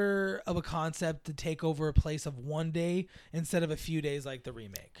better of a concept to take over a place of one day instead of a few days like the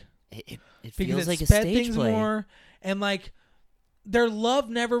remake. It feels like a stage play. More, and, like, their love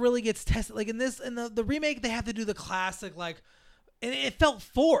never really gets tested. Like in the remake, they have to do the classic, like, and it felt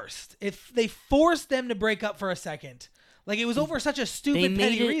forced. If they forced them to break up for a second, like it was over such a stupid,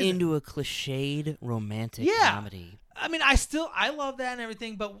 petty reason. They made it into a cliched romantic comedy. I mean, I love that and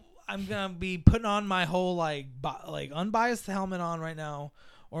everything, but I'm gonna be putting on my whole like unbiased helmet on right now,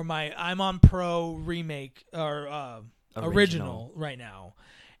 or I'm on pro remake or original right now,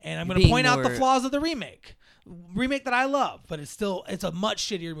 and I'm gonna point out the flaws of the remake that I love, but it's a much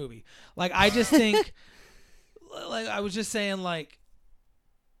shittier movie. Like, I just think, like I was just saying, like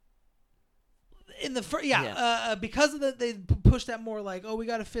in the because of they push that more like, oh, we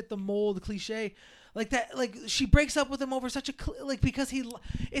got to fit the mold, the cliche, like that. Like, she breaks up with him over such a because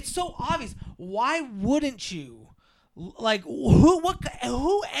it's so obvious. Why wouldn't you? Like,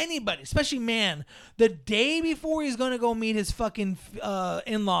 who anybody, especially man, the day before he's gonna go meet his fucking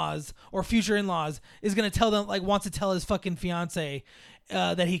in-laws or future in-laws, is gonna tell them, like, wants to tell his fucking fiance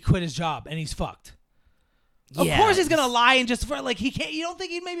that he quit his job and he's fucked. Of course he's gonna lie and just for, like, he can't. You don't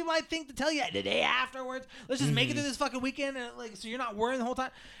think he maybe might think to tell you the day afterwards? Let's just make it through this fucking weekend, and like, so you're not worrying the whole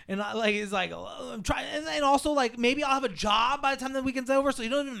time. And like, it's like, I'm trying, and also like, maybe I'll have a job by the time the weekend's over, so you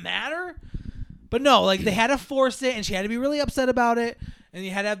don't even matter. But no, like, they had to force it, and she had to be really upset about it, and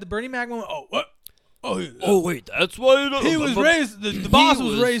you had to have the Bernie Mac moment. Oh, what? Oh, wait, that's why he was racist. The boss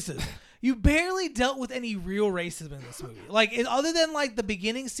was racist. You barely dealt with any real racism in this movie. Like, other than, like, the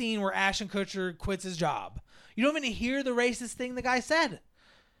beginning scene where Ashton Kutcher quits his job. You don't even hear the racist thing the guy said.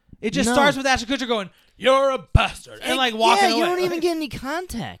 It just starts with Ashton Kutcher going, "You're a bastard," and like walking away. Yeah, you don't even get any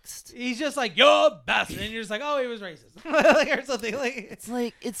context. He's just like, "You're a bastard," and you're just like, "Oh, he was racist," like, or something.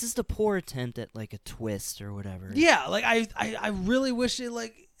 Like, it's just a poor attempt at like a twist or whatever. Yeah, like I really wish it,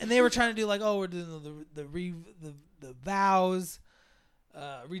 like, and they were trying to do like, oh, we're doing the vows.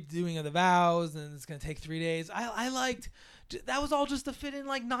 redoing of the vows, and it's gonna take 3 days. I liked that was all just to fit in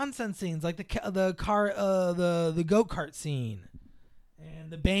like nonsense scenes, like the goat cart scene, and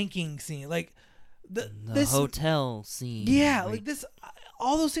the banking scene, like the hotel scene. Yeah, like this,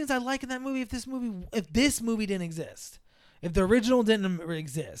 all those things I like in that movie. If this movie didn't exist, if the original didn't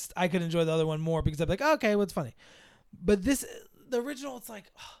exist, I could enjoy the other one more because I'd be like, oh, okay, what's funny? But the original, it's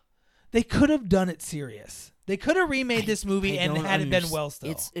like they could have done it serious. They could have remade this movie and had it been well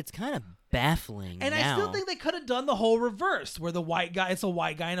still. It's kind of baffling. And now. I still think they could have done the whole reverse, where the white guy, it's a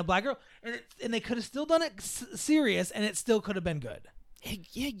white guy and a black girl, and they could have still done it serious, and it still could have been good.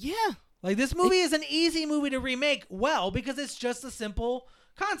 Yeah. Like this movie is an easy movie to remake well because it's just a simple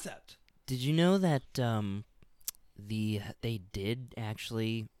concept. Did you know that they did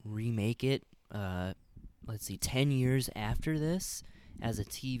actually remake it? 10 years after this as a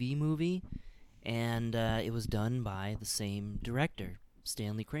TV movie. And it was done by the same director,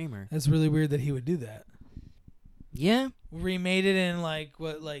 Stanley Kramer. That's really weird that he would do that. Yeah. Remade it in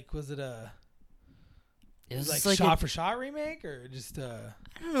was it a... It was like shot for shot remake or just... I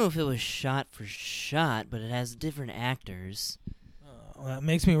don't know if it was shot for shot, but it has different actors. Well, that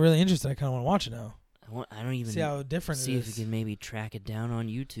makes me really interested. I kind of want to watch it now. I don't even... See how different it is. See if we can maybe track it down on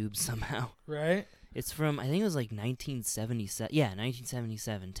YouTube somehow. Right? It's from, I think it was like 1977. Yeah,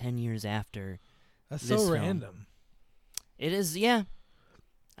 1977, 10 years after... That's so random. It is, yeah.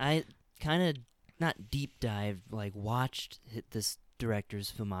 I kind of, not deep dived, watched this director's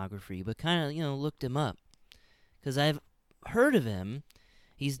filmography, but kind of, looked him up. Because I've heard of him.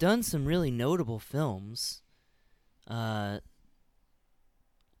 He's done some really notable films. He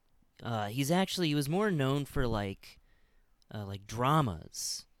was more known for,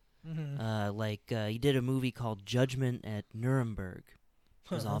 dramas. Mm-hmm. He did a movie called Judgment at Nuremberg.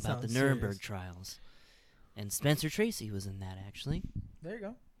 It was all about the Nuremberg trials. And Spencer Tracy was in that, actually. There you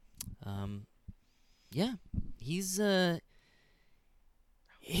go. Yeah. He's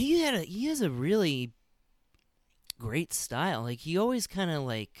he has a really great style. He always kind of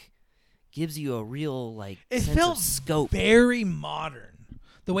gives you a real it sense felt of scope. Very modern.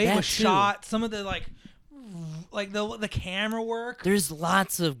 The way it was too. shot, some of the the camera work. There's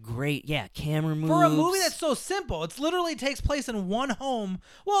lots of great, camera moves. For a movie that's so simple, it literally takes place in one home.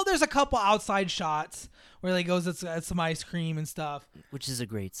 Well, there's a couple outside shots where he goes at some ice cream and stuff. Which is a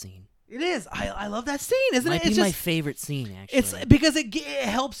great scene. It is. I love that scene, isn't it? Might be my favorite scene, actually. It's because it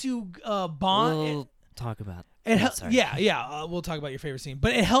helps you bond. We'll talk about it. We'll talk about your favorite scene.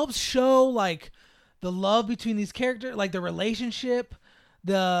 But it helps show, the love between these characters, the relationship,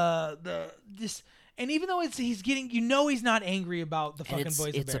 this... And even though he's getting, he's not angry about the fucking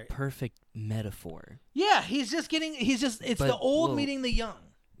boys. It's a perfect metaphor. Yeah, it's the old meeting the young.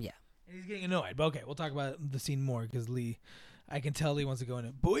 Yeah. And he's getting annoyed. But okay, we'll talk about the scene more because I can tell Lee wants to go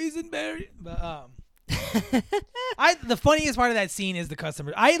into boysenberry. But the funniest part of that scene is the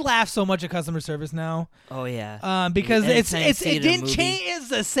customer. I laugh so much at customer service now. Oh yeah. Because it didn't change. It's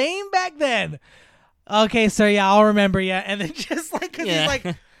the same back then. Okay, sir. Yeah, I'll remember you. And then just because he's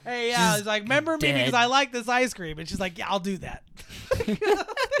like. Hey, yeah, he's like, remember me because I like this ice cream. And she's like, yeah, I'll do that.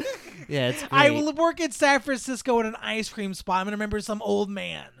 Yeah, it's great. I will work in San Francisco at an ice cream spot. I'm going to remember some old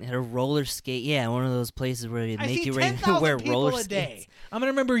man. At a roller skate. Yeah, one of those places where they make you wear roller skates. Day. I'm going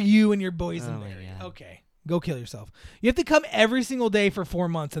to remember you and your boysenberry. Oh, okay, go kill yourself. You have to come every single day for 4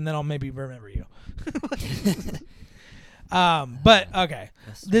 months, and then I'll maybe remember you. But okay,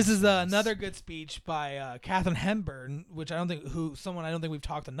 this is another good speech by Katharine Hepburn, which I don't think we've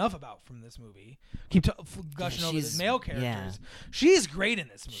talked enough about from this movie. Keep gushing over the male characters. Yeah. She's great in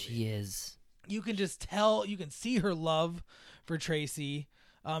this movie. She is. You can just tell. You can see her love for Tracy,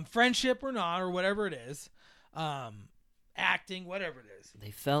 friendship or not, or whatever it is, acting, whatever it is.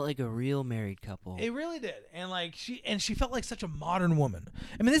 They felt like a real married couple. It really did, and she felt like such a modern woman.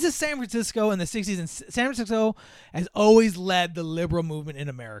 I mean, this is San Francisco in the '60s, and San Francisco has always led the liberal movement in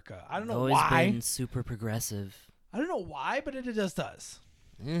America. I don't know why. Always been super progressive. I don't know why, but it just does.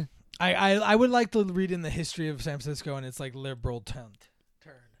 Yeah. I would like to read in the history of San Francisco and its liberal turn.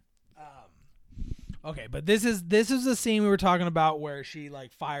 Okay, but this is the scene we were talking about where she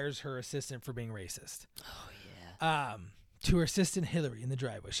fires her assistant for being racist. Oh yeah. To her assistant Hillary in the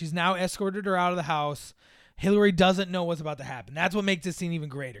driveway. She's now escorted her out of the house. Hillary doesn't know what's about to happen. That's what makes this scene even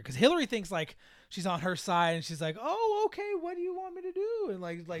greater because Hillary thinks she's on her side and she's like, "Oh, okay, what do you want me to do?" And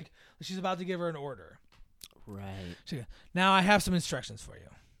like she's about to give her an order. Right. Now I have some instructions for you.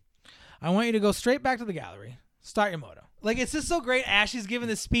 I want you to go straight back to the gallery. Start your moto. It's just so great. As she's giving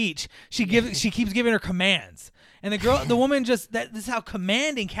the speech, she keeps giving her commands, and the woman this is how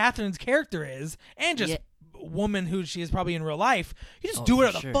commanding Catherine's character is, and just woman who she is probably in real life, you just do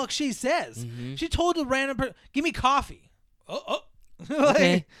whatever the fuck she says. She told a random person, give me coffee.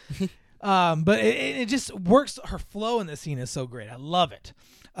 Okay. But it just works. Her flow in this scene is so great. I love it.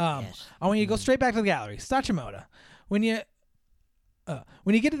 Yes. I want you to go straight back to the gallery. Sachimoto, when you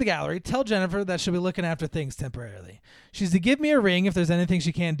get to the gallery, tell Jennifer that she'll be looking after things temporarily. She's to give me a ring if there's anything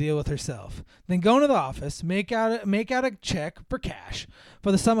she can't deal with herself. Then go into the office, make out a check for cash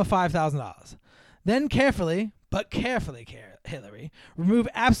for the sum of $5,000. Then carefully, Hillary, remove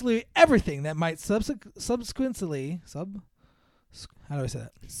absolutely everything that might subsequently how do I say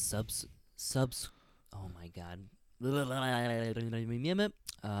that? Oh my God.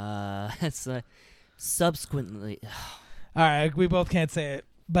 It's subsequently. All right, we both can't say it,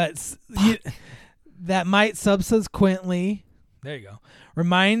 but that might subsequently. There you go.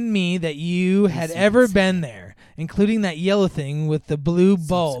 Remind me that you had ever been there, including that yellow thing with the blue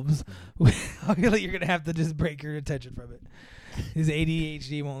bulbs. You're gonna have to just break your attention from it. His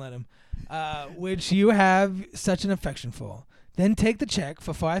ADHD won't let him. Which you have such an affection for. Then take the check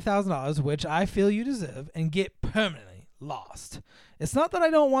for $5,000, which I feel you deserve, and get permanently lost. It's not that I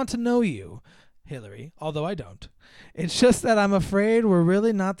don't want to know you, Hillary, although I don't. It's just that I'm afraid we're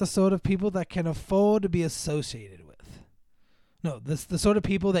really not the sort of people that can afford to be associated with. No, this the sort of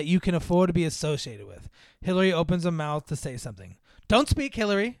people that you can afford to be associated with. Hillary opens her mouth to say something. Don't speak,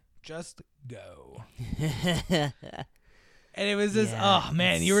 Hillary. Just go. And it was just, oh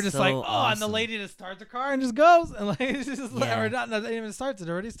man, you were just so like, awesome. And the lady just starts the car and just goes, and like it's just or not even starts, it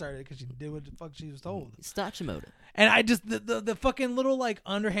already started because she did what the fuck she was told. Sachimoto. And I just the fucking little like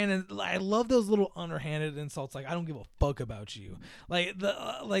underhanded, I love those little underhanded insults. Like I don't give a fuck about you. Like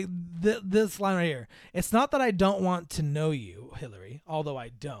this line right here. It's not that I don't want to know you, Hillary, although I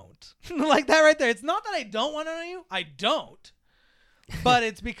don't. Like that right there. It's not that I don't want to know you. I don't. But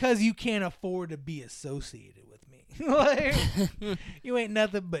it's because you can't afford to be associated with me. Like, you ain't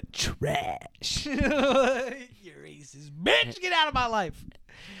nothing but trash. You racist bitch, get out of my life.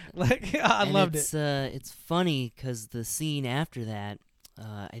 Like I loved it. It's funny because the scene after that,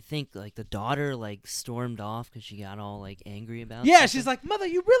 I think like the daughter like stormed off because she got all like angry about. Yeah, something. She's like, "Mother,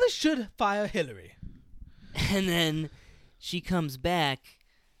 you really should fire Hillary." And then she comes back,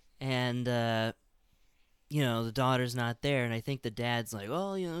 and you know the daughter's not there, and I think the dad's like,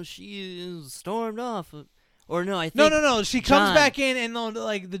 "Oh, you know, she is stormed off." Or no, I think no. She comes back in, and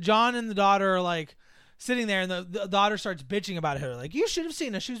like the John and the daughter are like sitting there, and the daughter starts bitching about her. Like, you should have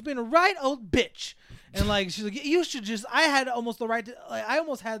seen her. She was being a right old bitch. And like she's like, you should just. I had almost the right to. Like, I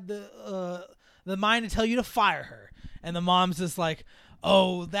almost had the mind to tell you to fire her. And the mom's just like,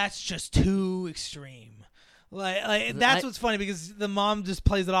 oh, that's just too extreme. Like that's what's funny because the mom just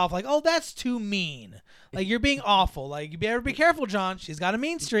plays it off like, oh, that's too mean. Like you're being awful. Like you better be careful, John. She's got a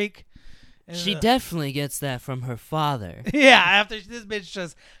mean streak. She definitely gets that from her father. Yeah, after this bitch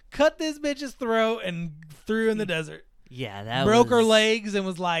just cut this bitch's throat and threw in the desert. Yeah, that broke her legs and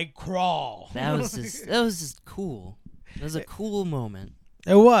was like, crawl. That was just cool. It was a cool moment.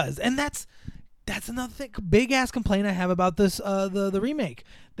 It was, and that's another thing. Big ass complaint I have about this the remake.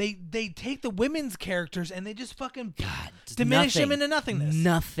 They take the women's characters and they just fucking diminish them into nothingness.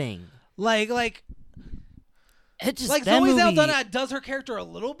 Nothing. Like. It just, like Zoe Saldana does her character a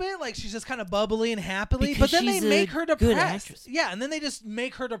little bit, like she's just kind of bubbly and happily, but then they make her depressed. Yeah, and then they just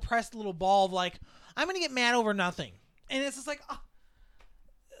make her depressed little ball of like, I'm gonna get mad over nothing, and it's just like,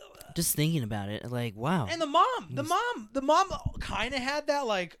 just thinking about it, like wow. And the mom kind of had that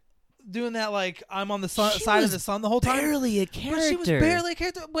like doing that like I'm on the side of the sun the whole time. Barely a character. But she was barely a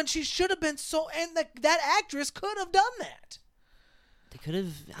character when she should have been so, and that actress could have done that. They could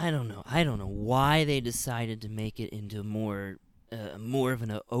have. I don't know why they decided to make it into more of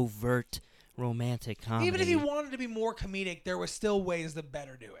an overt romantic comedy. Even if you wanted to be more comedic, there were still ways to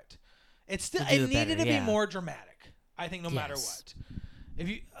better do it. It needed to be more dramatic. I think no matter what. If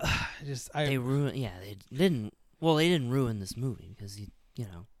you they ruined. Yeah, they didn't. Well, they didn't ruin this movie because you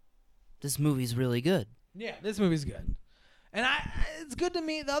know, this movie's really good. Yeah, this movie's good. And it's good to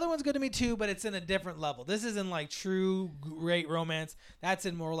me. The other one's good to me too, but it's in a different level. This isn't like true great romance. That's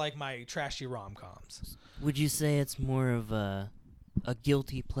in more like my trashy rom-coms. Would you say it's more of a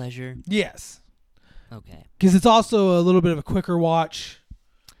guilty pleasure? Yes. Okay. Because it's also a little bit of a quicker watch.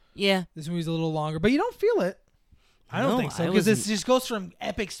 Yeah. This movie's a little longer, but you don't feel it. I don't think so. Because it just goes from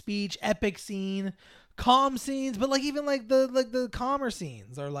epic speech, epic scene, calm scenes, but like even like the calmer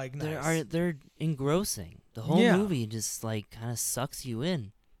scenes are like nice. They're engrossing. The whole movie just like kind of sucks you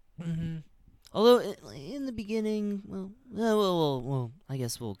in. Mm-hmm. Although in the beginning, well, I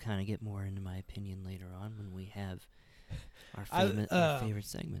guess we'll kind of get more into my opinion later on when we have Our favorite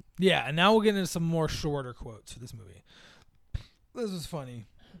segment. Yeah, and now we'll get into some more shorter quotes for this movie. This was funny.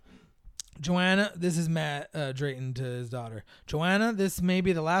 Joanna, this is Matt Drayton to his daughter. Joanna, this may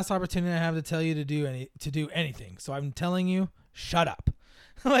be the last opportunity I have to tell you to do anything. So I'm telling you, shut up.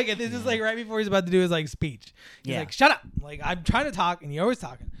 Like, this is like right before he's about to do his like speech. He's like, shut up. Like, I'm trying to talk and you're always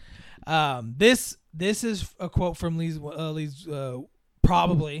talking. This is a quote from Lee's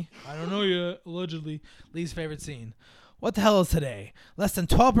probably, I don't know yet, allegedly, Lee's favorite scene. What the hell is today? Less than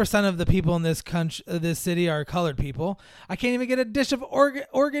 12% of the people in this country, this city are colored people. I can't even get a dish of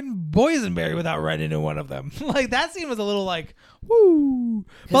Oregon boysenberry without running into one of them. Like, that scene was a little like, woo.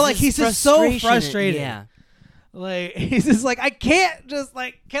 But like, he's just so frustrated. Yeah. Like, he's just like, I can't just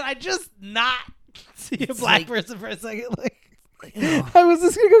like, can I just not see a black person for a second? Like, I was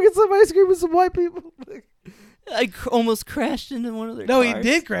just going to go get some ice cream with some white people. I almost crashed into one of their cars. He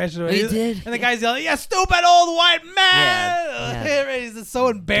did crash into it. He did. And the guy's yelling, "Yeah, stupid old white man!" Yeah. He's just so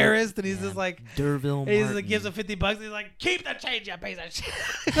embarrassed, and he's just like, Derville He just gives him $50. He's like, "Keep the change, you piece of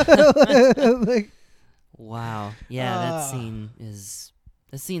shit." Like, wow. Yeah,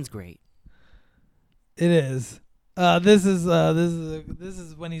 that scene's great. It is. This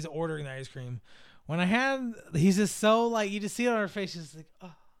is when he's ordering the ice cream. He's just so like, you just see it on her face. She's like,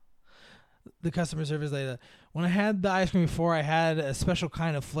 oh. The customer service lady. When I had the ice cream before, I had a special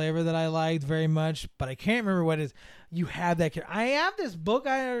kind of flavor that I liked very much, but I can't remember what it is. You have that. I have this book,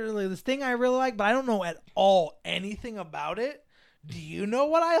 this thing I really like, but I don't know at all anything about it. Do you know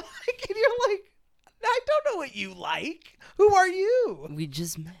what I like? And you're like, I don't know what you like. Who are you? We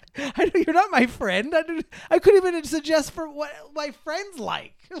just met. I know you're not my friend. I couldn't even suggest for what my friends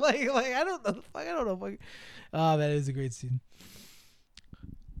like. Like I don't know. I don't know. Oh, that is a great scene.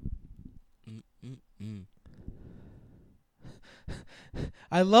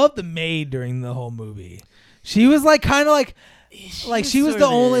 I love the maid during the whole movie. She was like kind of like she was the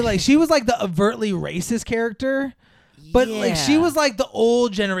only like she was like the overtly racist character, but like she was like the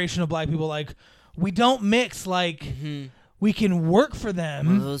old generation of black people. Like, we don't mix. Like, we can work for them.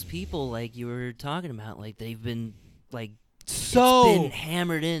 One of those people like you were talking about, like they've been like it's been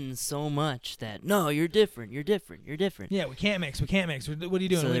hammered in so much that no, you're different. Yeah, we can't mix. What are you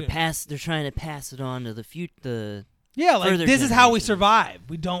doing? So they're trying to pass it on to the future. Yeah, like this is how we survive.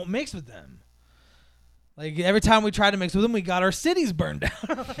 We don't mix with them. Like, every time we try to mix with them, we got our cities burned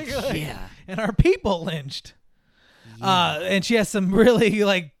down. And our people lynched. Yeah. And she has some really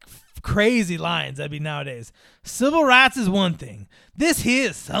like crazy lines. That'd be nowadays. Civil rights is one thing. This here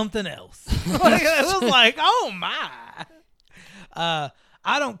is something else. Like, it was like, oh my.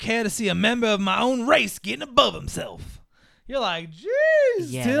 I don't care to see a member of my own race getting above himself. You're like,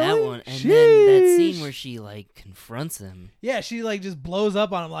 jeez, yeah, Tilly? That one, and then that scene where she like confronts him. Yeah, she like just blows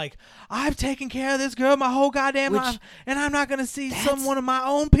up on him, like, I've taken care of this girl my whole goddamn life, and I'm not gonna see one of my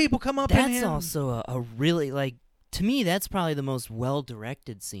own people come up in here. That's also a really like, to me, that's probably the most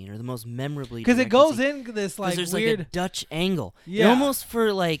well-directed scene, or the most memorably because it goes scene. into this like there's weird like a Dutch angle. Yeah,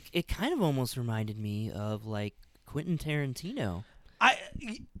 It kind of almost reminded me of like Quentin Tarantino. A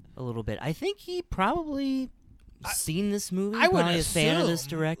little bit. I think he probably seen this movie. I would probably a fan of this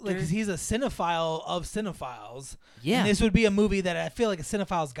director because he's a cinephile of cinephiles. Yeah, and this would be a movie that I feel like a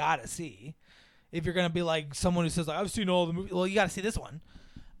cinephile's got to see. If you're gonna be like someone who says like, I've seen all the movies, well, you got to see this one.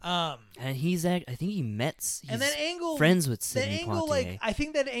 And I think he met. And that angle, friends with Sidney Poitier. Like, I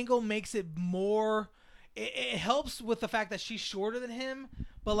think that angle makes it more. It helps with the fact that she's shorter than him,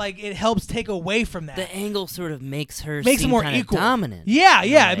 but like it helps take away from that. The angle sort of makes her more equal, dominant. Yeah.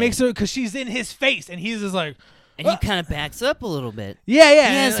 It makes her because she's in his face, and he's just like, and he kind of backs up a little bit. Yeah.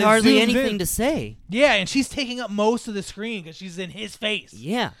 He has hardly anything to say. Yeah, and she's taking up most of the screen because she's in his face.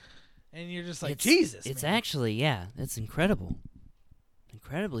 Yeah, and you're just like, Jesus. It's actually it's incredible,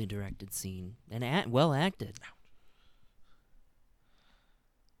 incredibly directed scene and well acted.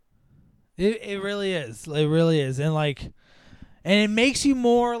 It really is. It really is. And it makes you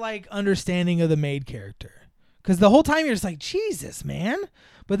more like understanding of the maid character. Because the whole time you're just like, Jesus, man.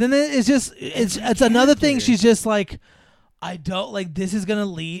 But then it's just, it's another thing. She's just like, I don't like, this is going to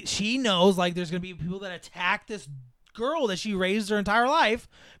lead. She knows like there's going to be people that attack this girl that she raised her entire life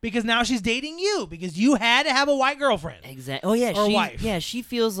because now she's dating you because you had to have a white girlfriend. Exactly. Oh yeah. Or wife. Yeah. She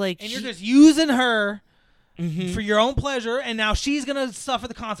feels like and you're just using her. Mm-hmm. For your own pleasure, and now she's gonna suffer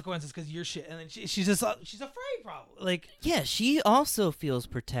the consequences because you're shit. And then she's afraid, probably. Like, yeah, she also feels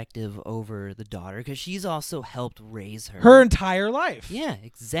protective over the daughter because she's also helped raise her entire life. Yeah,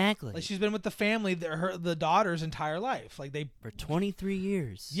 exactly. Like, she's been with the family, the daughter's entire life. Like, for 23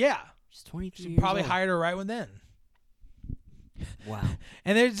 years. Yeah, she's 23. She probably hired her right when then. Wow.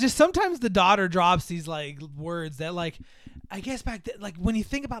 And there's just sometimes the daughter drops these like words that like. I guess back then, like when you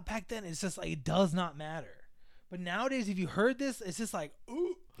think about back then, it's just like it does not matter. But nowadays, if you heard this, it's just like,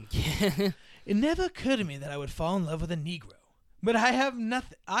 ooh. It never occurred to me that I would fall in love with a Negro. But I have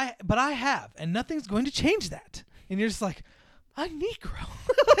nothing. But I have, and nothing's going to change that. And you're just like, a Negro.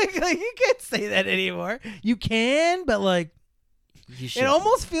 like you can't say that anymore. You can, but like, it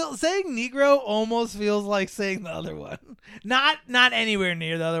almost feels saying Negro almost feels like saying the other one. Not anywhere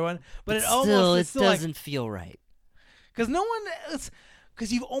near the other one, but it still doesn't like, feel right. Because no one.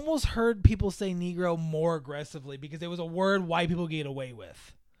 Because you've almost heard people say Negro more aggressively because it was a word white people get away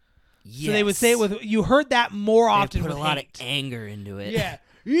with. Yes. So they would say it with. You heard that more often. They put with a lot hate. of anger into it. Yeah.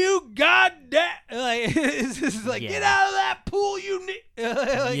 You goddamn. Like, it's just like, get out of that pool, you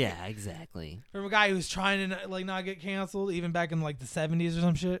like, yeah, exactly. From a guy who's trying to like not get canceled, even back in like the 70s or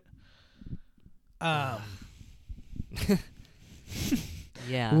some shit.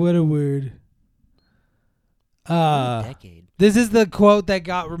 Yeah. What a word. Decade. This is the quote that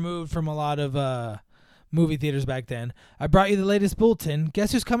got removed from a lot of movie theaters back then. I brought you the latest bulletin.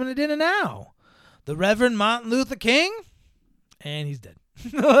 Guess who's coming to dinner now? The Reverend Martin Luther King? And he's dead.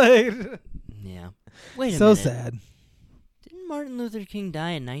 Yeah. Wait a minute. So sad. Didn't Martin Luther King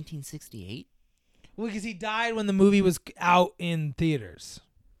die in 1968? Well, because he died when the movie was out in theaters.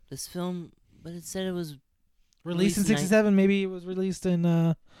 This film, but it said it was released in 67. Maybe it was released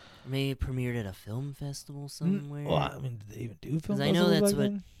in... Maybe it premiered at a film festival somewhere. Well, I mean, did they even do film festivals? I know that's what...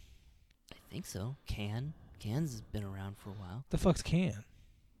 then? I think so. Cannes has been around for a while. The fuck's Cannes?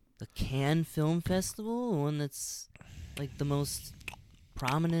 The Cannes Film Festival? The one that's like the most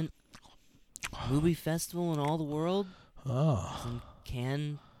prominent movie festival in all the world. Oh. It's in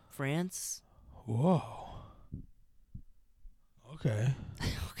Cannes, France. Whoa. Okay.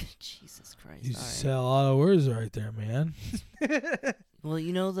 Jesus Christ. You said a lot of words right there, man. Well,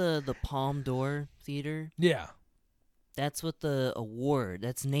 you know the Palme d'Or Theater? Yeah. That's what the award,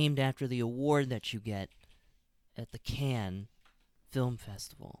 that's named after the award that you get at the Cannes Film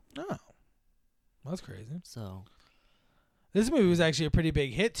Festival. Oh. That's crazy. So. This movie was actually a pretty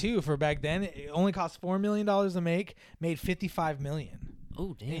big hit, too, for back then. It only cost $4 million to make, made $55 million.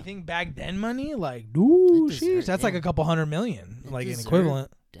 Oh, damn. Anything back then money? Like, ooh, sheesh. That's like a couple $100 million, like an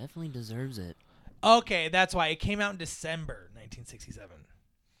equivalent. Definitely deserves it. Okay, that's why. It came out in December 1967.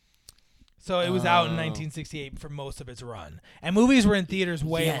 So it was out in 1968 for most of its run. And movies were in theaters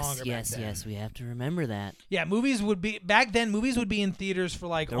way longer back then. Yes, we have to remember that. Yeah, movies would be... Back then, movies would be in theaters for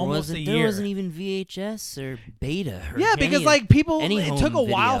like almost a year. There wasn't even VHS or Beta. Or yeah, because like people... It took a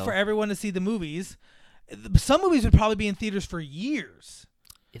while video. for everyone to see the movies. Some movies would probably be in theaters for years.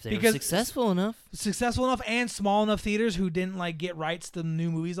 If they were successful enough. Successful enough and small enough theaters who didn't like get rights to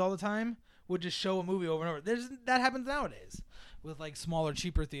new movies all the time would just show a movie over and over. That happens nowadays with like smaller,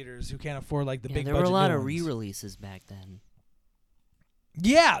 cheaper theaters who can't afford like the big budget. There were a lot new of ones. re-releases back then.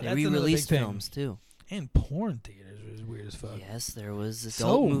 Yeah, they re-released films too. And porn theaters was weird as fuck. Yes, there was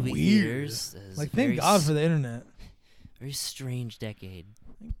adult movie theaters. Like, thank God for the internet. Very strange decade.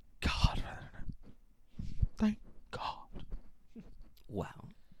 Thank God for the internet. Thank God. Wow.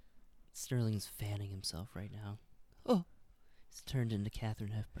 Sterling's fanning himself right now. Oh, he's turned into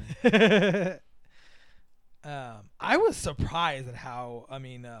Katharine Hepburn. I was surprised at how,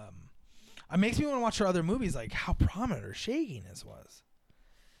 it makes me want to watch her other movies, like how prominent her shakiness was.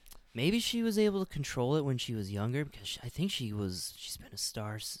 Maybe she was able to control it when she was younger, because I think she's been a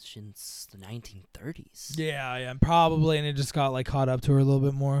star since the 1930s. Yeah, probably, and it just got like caught up to her a little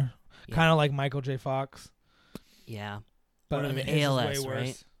bit more. Yeah. Kind of like Michael J. Fox. Yeah. But ALS, way worse.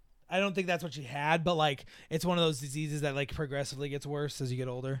 Right? I don't think that's what she had, but like it's one of those diseases that like progressively gets worse as you get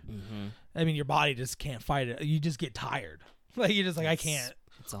older. Mm-hmm. I mean, your body just can't fight it. You just get tired. Like you're just like, I can't.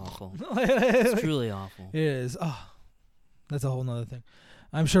 It's awful. It's truly awful. It is. Oh, that's a whole nother thing.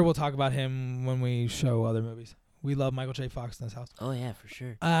 I'm sure we'll talk about him when we show other movies. We love Michael J. Fox in this house. Oh yeah, for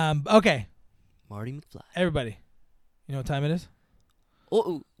sure. Okay. Marty McFly. Everybody, you know what time it is?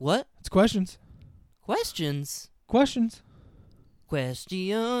 Oh, what? It's questions. Questions. Questions.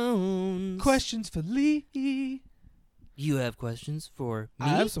 Questions. Questions for Lee. You have questions for me? I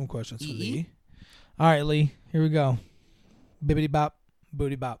have some questions for Lee. All right, Lee. Here we go. Bibbidi bop,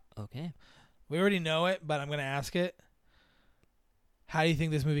 booty bop. Okay. We already know it, but I'm going to ask it. How do you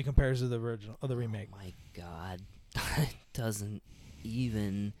think this movie compares to the original or the remake? Oh my God. It doesn't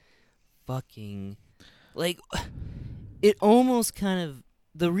even fucking... Like, it almost kind of...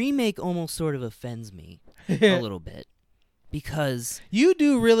 The remake almost sort of offends me a little bit. Because you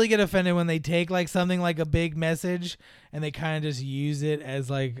do really get offended when they take like something like a big message and they kind of just use it as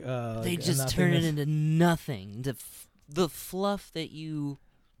like they just turn it into nothing. The fluff that you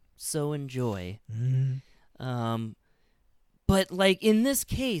so enjoy. Mm-hmm. But like in this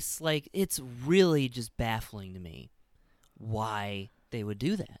case, like it's really just baffling to me why they would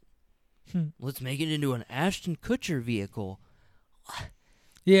do that. Let's make it into an Ashton Kutcher vehicle.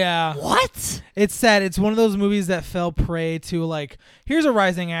 Yeah. What? It's sad. It's one of those movies that fell prey to like, here's a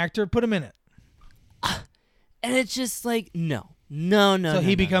rising actor, put him in it. And it's just like, no. So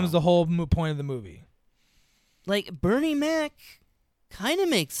he becomes the whole point of the movie. Like, Bernie Mac kind of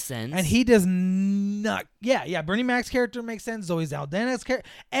makes sense. And he does not. Yeah. Bernie Mac's character makes sense. Zoe Saldana's character.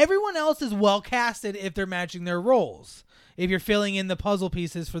 Everyone else is well casted if they're matching their roles. If you're filling in the puzzle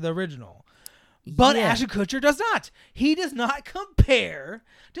pieces for the original. But Ashton Kutcher does not. He does not compare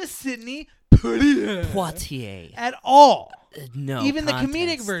to Sidney Poitier at all. No, even contest. The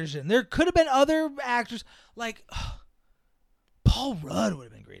comedic version. There could have been other actors like Paul Rudd would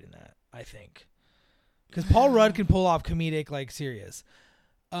have been great in that. I think because Paul Rudd can pull off comedic like serious.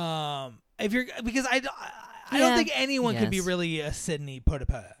 If you're because I don't think anyone could be really a Sidney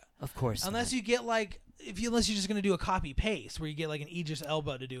Poitier. Of course, unless you get like. Unless you're just going to do a copy paste where you get like an Idris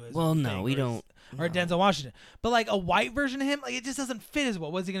Elba to do his we don't. Or Denzel Washington. But like a white version of him, like it just doesn't fit as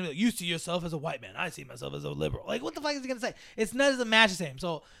well. What's he going to be like? You see yourself as a white man. I see myself as a liberal. Like what the fuck is he going to say? It's not doesn't match the same.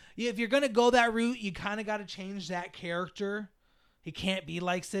 So if you're going to go that route, you kind of got to change that character. He can't be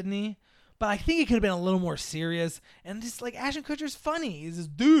like Sidney. But I think it could have been a little more serious. And just like Ashton Kutcher's funny. He's this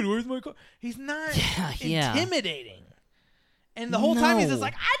dude, where's my car? He's not intimidating. And the whole time he's just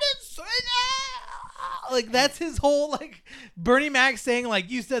like, I didn't say that. Like that's his whole like Bernie Mac saying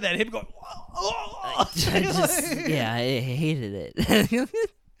like you said that him going I hated it.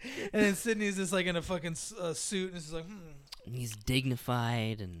 And then Sidney's just like in a fucking suit and it's just like he's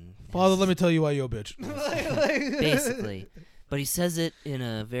dignified and Father, let me tell you why you're a bitch. Basically, but he says it in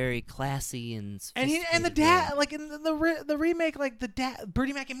a very classy and the dad like in the remake like the dad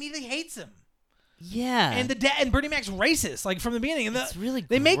Bernie Mac immediately hates him. Yeah, and the dad and Bernie Mac's racist, like from the beginning. And it's really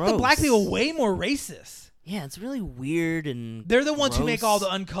they make the black people way more racist. Yeah, it's really weird and they're the ones who make all the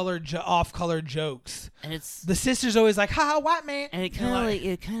uncolored, off-colored jokes. And it's the sister's always like, "Ha ha, white man." And it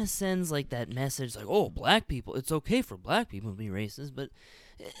kind of sends like that message, like, "Oh, black people, it's okay for black people to be racist," but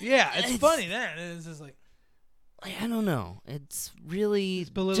it's funny then. It's just like I don't know. It's really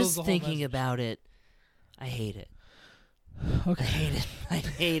just thinking about it. I hate it. Okay. I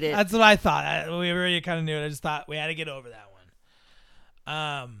hate it. That's what I thought. We already kind of knew it. I just thought we had to get over that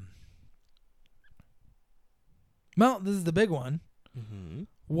one. Well, this is the big one. Mm-hmm.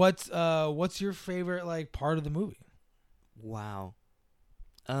 What's your favorite like part of the movie? Wow.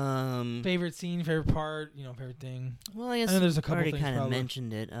 Favorite scene, favorite part, favorite thing. Well, I guess know there's a couple already things kind of probably.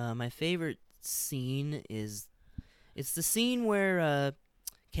 mentioned it. My favorite scene is it's the scene where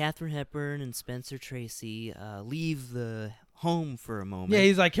Katharine Hepburn and Spencer Tracy leave the home for a moment. Yeah,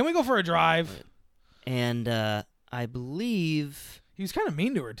 he's like, "Can we go for a drive?" And I believe he was kind of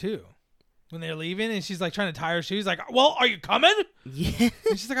mean to her too when they're leaving, and she's like trying to tie her shoe. He's like, "Well, are you coming?" Yeah,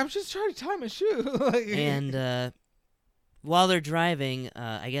 and she's like, "I'm just trying to tie my shoe." And while they're driving,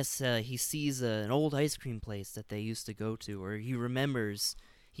 I guess he sees an old ice cream place that they used to go to, or he remembers.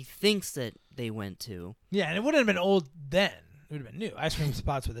 He thinks that they went to. Yeah, and it wouldn't have been old then. It would have been new. Ice cream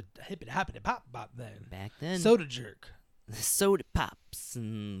spots with a hippity-hoppity-pop-bop then. Back then. Soda jerk. Soda pops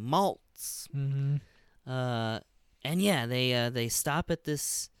and malts. Mm-hmm. And yeah, they stop at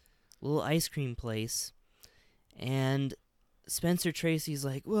this little ice cream place. And Spencer Tracy's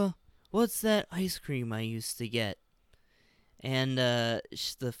like, "Well, what's that ice cream I used to get?" And the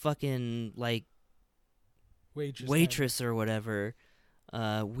fucking, like, waitress or whatever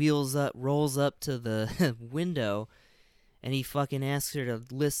rolls up to the window. And he fucking asks her to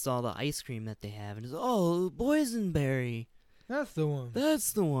list all the ice cream that they have. And he's like, "Oh, boysenberry. That's the one.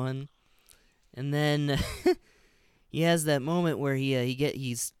 That's the one." And then he has that moment where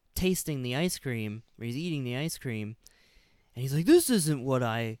he's tasting the ice cream, or he's eating the ice cream. And he's like, "This isn't what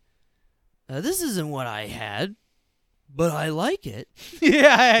I had, but I like it."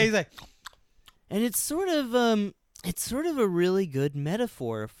 Yeah, he's like, and it's sort of a really good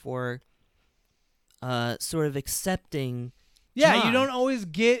metaphor for sort of accepting. Yeah, John. You don't always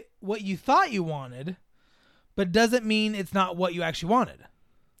get what you thought you wanted, but doesn't mean it's not what you actually wanted.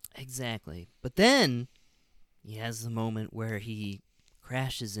 Exactly. But then he has the moment where he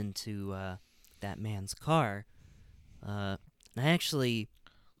crashes into that man's car. And I actually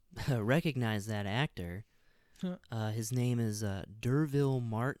recognize that actor. His name is D'Urville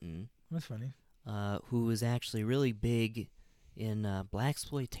Martin. That's funny. Who was actually really big in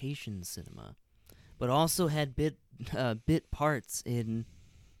blaxploitation cinema, but also had bit parts in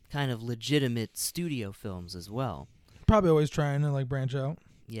kind of legitimate studio films as well. Probably always trying to like branch out.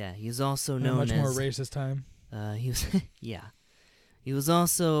 Yeah, he's also in known a much as more racist time. He was yeah. He was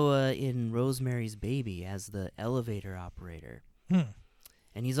also in Rosemary's Baby as the elevator operator.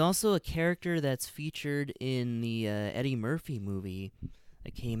 And he's also a character that's featured in the Eddie Murphy movie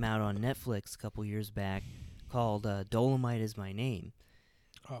that came out on Netflix a couple years back called Dolomite Is My Name.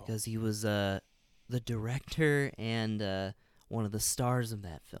 Because he was the director and one of the stars of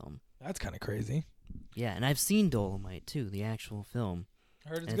that film. That's kind of crazy. Yeah, and I've seen Dolomite, too, the actual film. I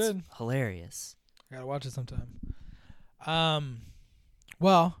heard it's good. It's hilarious. I gotta watch it sometime.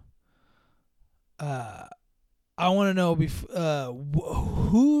 Well, I want to know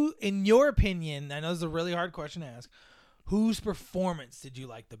who, in your opinion, I know this is a really hard question to ask, whose performance did you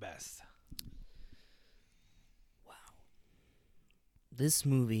like the best? Wow. This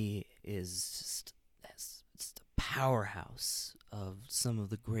movie is just a powerhouse of some of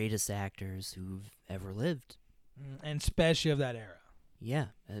the greatest actors who've ever lived. And especially of that era. Yeah.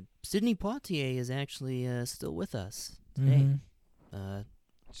 Sidney Poitier is actually still with us today.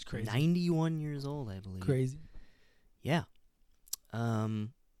 It's crazy. 91 years old, I believe. Crazy. Yeah. But,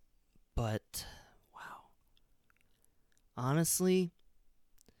 wow. Honestly,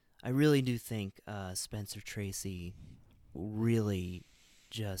 I really do think Spencer Tracy really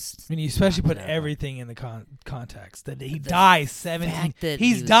just... I mean, you especially put everything in the context. That he dies 17...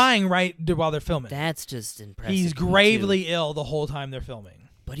 He's dying right while they're filming. That's just impressive. He's gravely ill the whole time they're filming.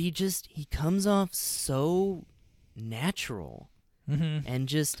 But he comes off so natural. And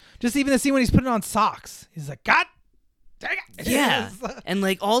just even the scene when he's putting on socks. He's like, God dang it. Yeah. And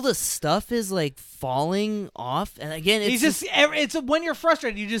like all the stuff is like falling off. And again, it's when you're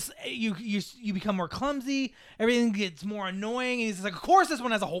frustrated, you become more clumsy. Everything gets more annoying. And he's just like, of course this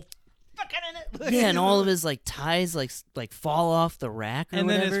one has a whole fucking in it. Yeah, and all of his like ties like fall off the rack or and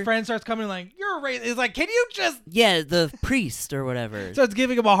whatever. Then his friend starts coming like, you're a racist. He's like, can you just... Yeah, the priest or whatever. Starts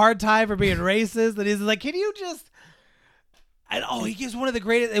giving him a hard time for being racist. And he's like, can you just... And he gives one of the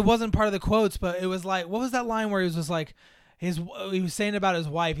greatest. It wasn't part of the quotes, but it was like, what was that line where he was just like, he was saying about his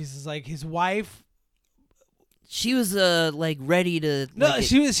wife. He says like his wife. She was like ready to. No,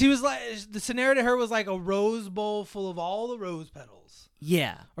 she was like, the scenario to her was like a rose bowl full of all the rose petals.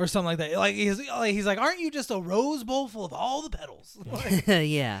 Yeah, or something like that. Like he's like, aren't you just a rose bowl full of all the petals? Like,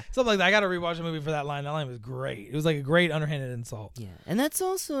 yeah, something like that. I got to rewatch the movie for that line. That line was great. It was like a great underhanded insult. Yeah, and that's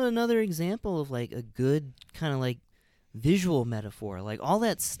also another example of like a good kind of like visual metaphor, like all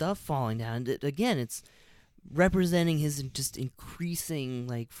that stuff falling down. Again, it's representing his just increasing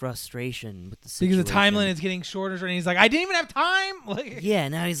like frustration with the situation. Because the timeline is getting shorter, and he's like, I didn't even have time. Like, yeah,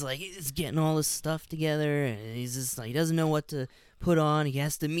 now he's getting all this stuff together, and he's just like, he doesn't know what to put on. He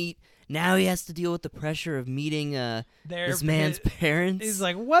has to deal with the pressure of meeting this man's parents. He's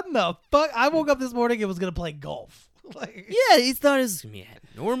like, what in the fuck? I woke up this morning and was gonna play golf. Like, yeah, he thought it was gonna be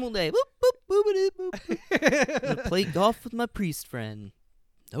a normal day. Boop, boop, boop, boop, boop. Gonna play golf with my priest friend.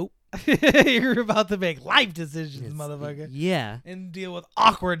 Nope. You're about to make life decisions, motherfucker. Yeah. And deal with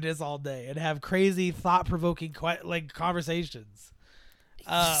awkwardness all day and have crazy, thought-provoking like conversations.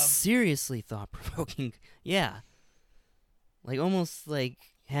 Seriously thought-provoking. Yeah. Like almost like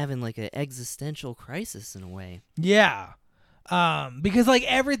having like an existential crisis in a way. Yeah. Because like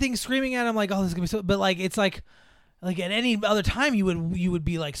everything's screaming at him like, oh, this is gonna be so, but like it's like at any other time you would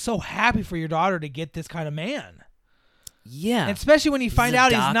be like so happy for your daughter to get this kind of man. Yeah. And especially when you find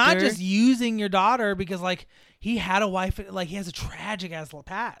out he's not just using your daughter, because like he had a wife, like he has a tragic ass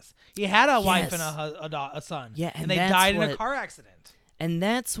past. He had a wife and a son. Yeah, and they died in a car accident. And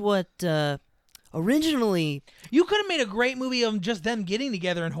that's what originally you could have made a great movie of just them getting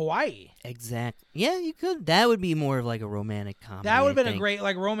together in Hawaii. Exactly. Yeah, you could. That would be more of like a romantic comedy. That would have been a great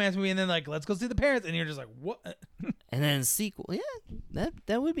like romance movie, and then like let's go see the parents, and you're just like, what? And then a sequel. Yeah,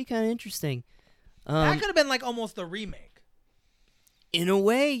 that would be kind of interesting. That could have been like almost a remake. In a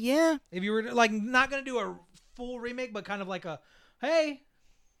way, yeah. If you were like not gonna do a full remake, but kind of like a, hey.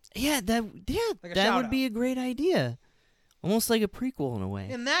 Yeah, that would be a great idea. Almost like a prequel in a way.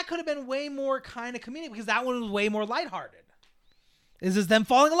 And that could have been way more kind of comedic, because that one was way more lighthearted. Is this them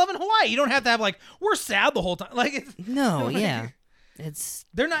falling in love in Hawaii? You don't have to have like, we're sad the whole time. Like it's, no, like, yeah.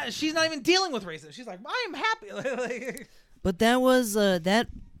 They're not. She's not even dealing with racism. She's like, I am happy. But that was that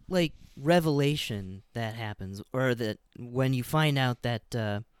like revelation that happens, or that when you find out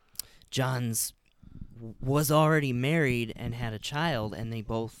that Johns was already married and had a child, and they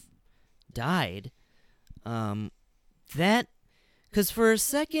both died. That, because for a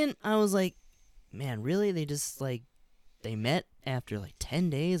second I was like, man, really? They just like they met after like 10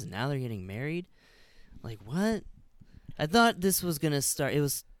 days and now they're getting married? Like, what? I thought this was gonna start. It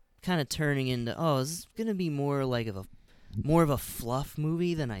was kind of turning into, oh, is this gonna be more of a fluff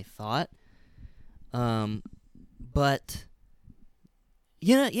movie than I thought. But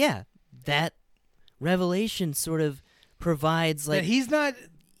yeah, that revelation sort of provides like that he's not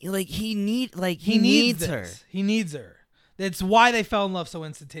like he needs her. He needs her. That's why they fell in love so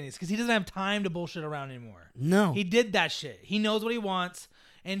instantaneous, because he doesn't have time to bullshit around anymore. No, he did that shit. He knows what he wants,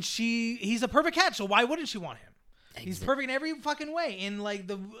 and he's a perfect catch. So why wouldn't she want him? He's perfect in every fucking way. In like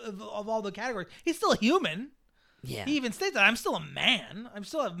of all the categories, he's still a human. Yeah. He even states that I'm still a man. I'm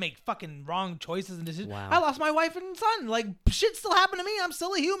still make fucking wrong choices and decisions. Wow. I lost my wife and son. Like shit still happened to me. I'm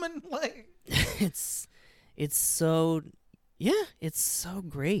still a human. Like it's so it's so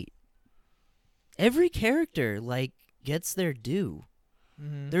great. Every character like gets their due.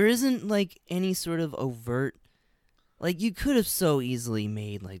 Mm-hmm. There isn't like any sort of overt, like you could have so easily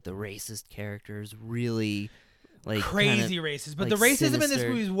made like the racist characters really like crazy kinda, racist, but like, the racism sinister. in this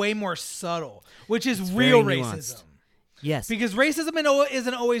movie is way more subtle, which is It's real very racism. nuanced. Yes, because racism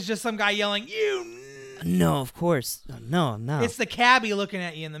isn't always just some guy yelling you. No, of course, no. It's the cabbie looking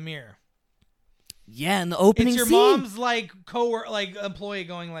at you in the mirror. Yeah, in the opening it's your scene. mom's like employee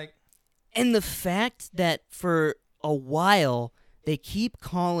going like, and the fact that for a while they keep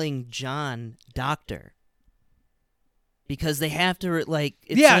calling John Doctor. Because they have to, like,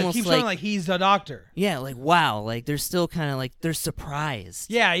 it's almost keep like, showing like he's a doctor. Yeah, like, wow, like, they're still kind of, like, they're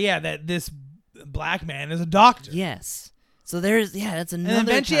surprised. Yeah, that this black man is a doctor. Yes. So that's another. And then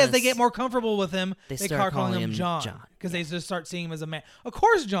eventually, as they get more comfortable with him, they start calling him John. Because they just start seeing him as a man. Of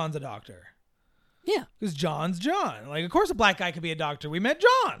course John's a doctor. Yeah. Because John's John. Like, of course a black guy could be a doctor. We met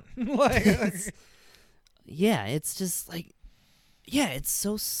John. Yeah, it's just, like, it's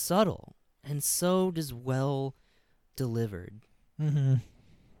so subtle and so just well delivered. Mm-hmm.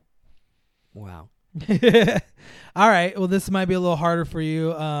 Wow. All right. Well, this might be a little harder for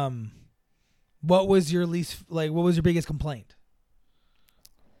you. What was your biggest complaint?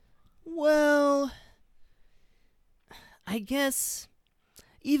 Well, I guess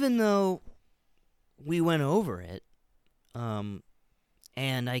even though we went over it, and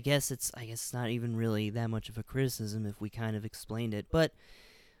I guess it's not even really that much of a criticism if we kind of explained it, but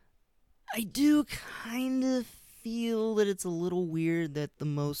I do kind of feel that it's a little weird that the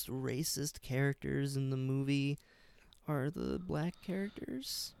most racist characters in the movie are the black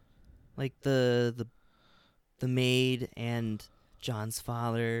characters, like the maid and John's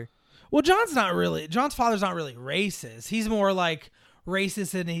father. Well, John's father's not really racist. He's more like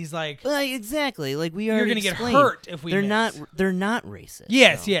racist, and he's like exactly like we are. You're gonna get hurt if we. They're not racist.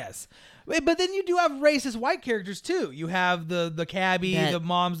 Yes, so. Yes. But then you do have racist white characters too. You have the cabbie, the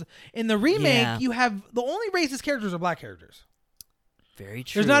moms. In the remake, you have the only racist characters are black characters. Very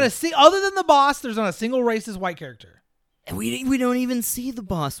true. There's not other than the boss. There's not a single racist white character. And we don't even see the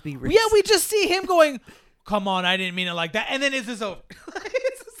boss be racist. Yeah, we just see him going, "Come on, I didn't mean it like that," and then it's just over.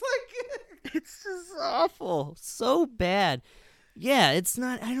 It's just awful, so bad. Yeah, it's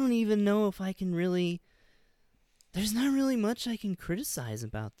not. I don't even know if I can really. There's not really much I can criticize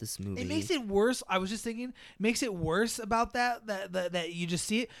about this movie. It makes it worse. I was just thinking, it makes it worse about that you just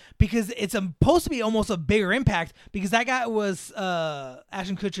see it because it's supposed to be almost a bigger impact because that guy was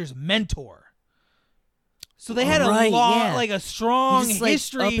Ashton Kutcher's mentor. So they had a strong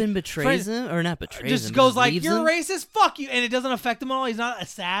history. Up and betrays him, or not betrays him. Just goes like, "You're racist, fuck you," and it doesn't affect him at all. He's not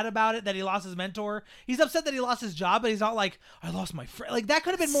sad about it that he lost his mentor. He's upset that he lost his job, but he's not like, "I lost my friend." Like that could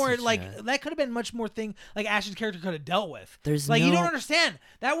have been more that could have been much more thing like Ashton's character could have dealt with. You don't understand.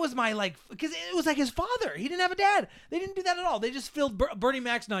 That was my because it was like his father. He didn't have a dad. They didn't do that at all. They just filled Bernie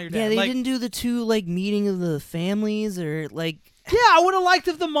Mac's now your dad. Yeah, they didn't do the two meeting of the families or like. Yeah, I would have liked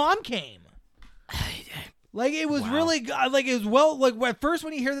if the mom came. Like, it was really, like, it was at first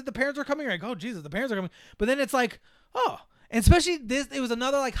when you hear that the parents are coming, you're like, oh, Jesus, the parents are coming. But then it's like, oh. And especially it was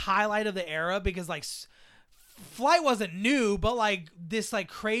another, highlight of the era because, flight wasn't new, but, this,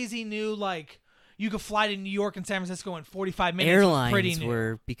 crazy new, you could fly to New York and San Francisco in 45 minutes. Airlines pretty new.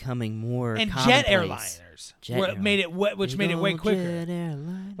 Were becoming more and commonplace. Jet airliners made it way quicker.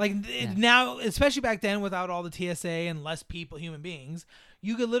 Now, especially back then without all the TSA and less human beings,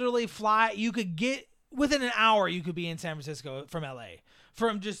 you could literally fly, you could get, within an hour, you could be in San Francisco from LA.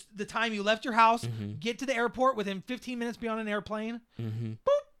 From just the time you left your house, get to the airport, within 15 minutes be on an airplane, boop,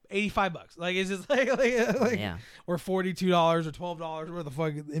 $85. It's just or $42 or $12, where the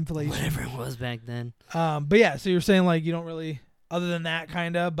fuck inflation. Whatever it was back then. But yeah, so you're saying you don't really, other than that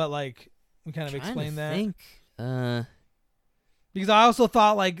kind of, but we kind of explained that. Because I also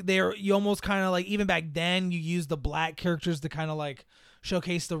thought you almost kind of even back then you used the black characters to kind of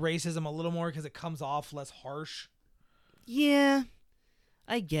showcase the racism a little more because it comes off less harsh. Yeah,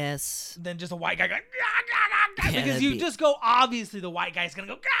 I guess. Than just a white guy going, because you just go, obviously the white guy's going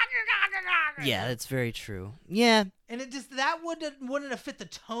to go, Yeah, that's very true. Yeah. And it just that wouldn't have fit the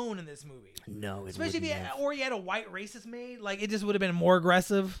tone in this movie. No, it especially wouldn't if you had a white racist maid, like it just would have been more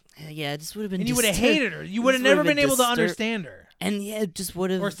aggressive. Yeah, it just would have been. And you would have hated her. You would have never been able to understand her. And yeah, it just would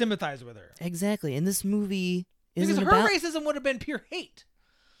have or sympathize with her. Exactly. And this movie because isn't her about racism would have been pure hate.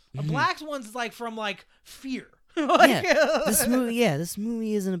 A black one's like from like fear. This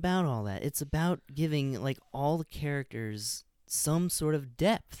movie isn't about all that. It's about giving like all the characters some sort of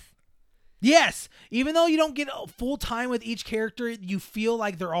depth. Yes, even though you don't get full time with each character, you feel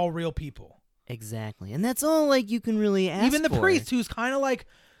like they're all real people. Exactly, and that's all like you can really ask. Even the for. priest, who's kind of like,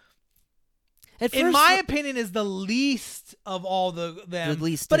 in my opinion, is the least of all them. The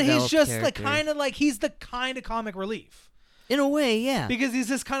least, but he's just character. like kind of like he's the kind of comic relief. In a way, yeah. Because he's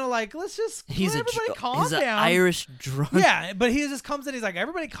just kind of like, let everybody calm down. He's an Irish drunk. Yeah, but he just comes in, he's like,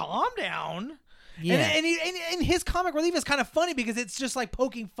 everybody calm down. Yeah. And his comic relief is kind of funny because it's just like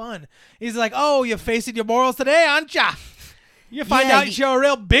poking fun. He's like, oh, you're facing your morals today, aren't ya? You find out you're a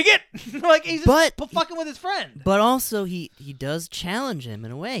real bigot? Like, he's just fucking with his friend. But also, he does challenge him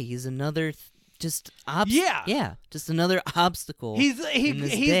in a way. He's another just another obstacle. He's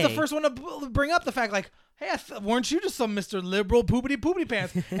the first one to bring up the fact, like, hey, weren't you just some Mr. Liberal poopity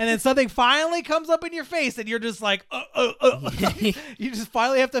pants? And then something finally comes up in your face, and you're just like, You just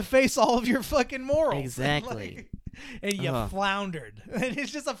finally have to face all of your fucking morals. Exactly. And you floundered. And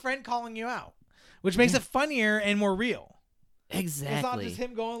it's just a friend calling you out, which makes it funnier and more real. Exactly. It's not just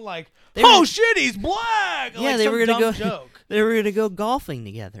him going like, shit, he's black. Yeah, like they were gonna joke. They were gonna go golfing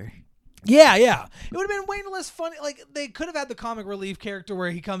together. Yeah. It would have been way less funny. Like, they could have had the comic relief character where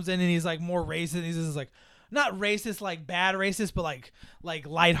he comes in and he's like more racist. He's just like, not racist, like bad racist, but like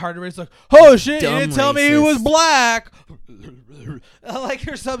lighthearted racist. Like, oh shit, dumb you didn't tell me he was black. Like,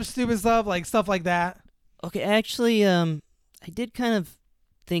 or some stupid stuff, like that. Okay, actually, I did kind of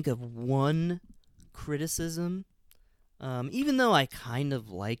think of one criticism. Even though I kind of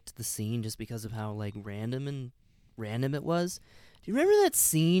liked the scene just because of how like random it was. Do you remember that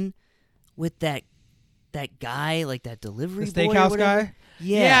scene with that guy, like that delivery the boy steakhouse guy?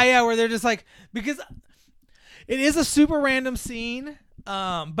 Yeah, where they're just like, because it is a super random scene,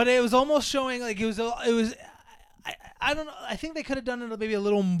 but it was almost showing like it was. I don't know. I think they could have done it maybe a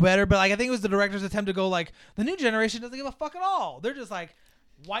little better, but like I think it was the director's attempt to go like the new generation doesn't give a fuck at all. They're just like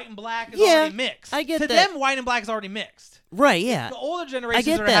white and black is already mixed. I get to that. them, white and black is already mixed. Right? Yeah. The older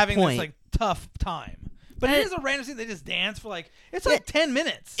generations are having this like tough time. But it is a random scene. They just dance for like it's like 10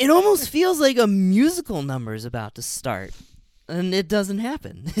 minutes. It almost feels like a musical number is about to start, and it doesn't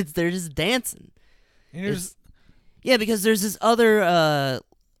happen. They're just dancing. Yeah, because there's this other.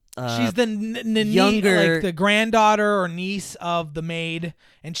 She's the younger, like the granddaughter or niece of the maid,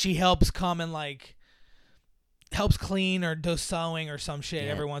 and she helps come and like helps clean or do sewing or some shit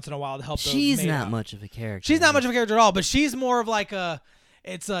every once in a while to help. She's not much of a character. She's not much of a character at all, but she's more of like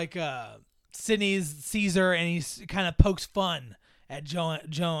it's like Sidney's Caesar, and he kind of pokes fun at Joey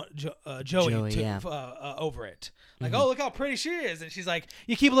over it. Like, oh, look how pretty she is. And she's like,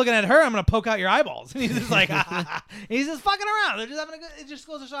 you keep looking at her, I'm going to poke out your eyeballs. And he's just like, he's just fucking around. They're just having a good, it just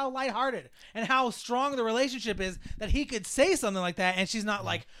goes to show how lighthearted and how strong the relationship is that he could say something like that. And she's not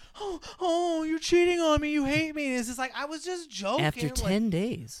like, oh, you're cheating on me. You hate me. And it's just like, I was just joking. After 10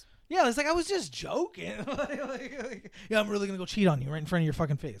 days. Yeah, it's like, I was just joking. Yeah, I'm really going to go cheat on you right in front of your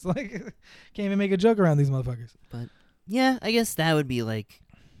fucking face. Like, can't even make a joke around these motherfuckers. But, yeah, I guess that would be, like,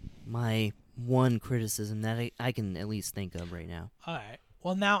 my one criticism that I can at least think of right now. All right.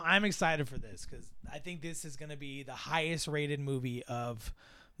 Well, now I'm excited for this because I think this is going to be the highest rated movie of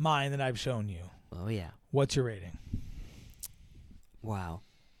mine that I've shown you. Oh, yeah. What's your rating? Wow.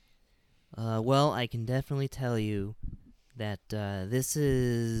 Well, I can definitely tell you that this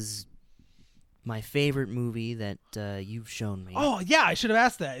is my favorite movie that you've shown me. Oh yeah, I should have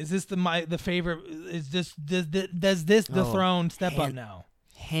asked that. Is this the favorite? Is this does this dethrone step up now?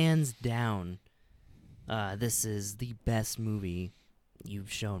 Hands down, this is the best movie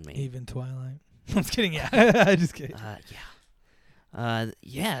you've shown me. Even Twilight. I'm just kidding. Yeah, I'm just kidding.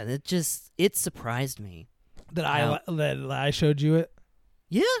 Yeah. It surprised me that I showed you it.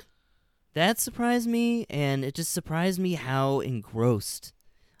 Yeah. That surprised me, and it just surprised me how engrossed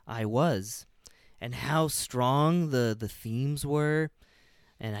I was and how strong the themes were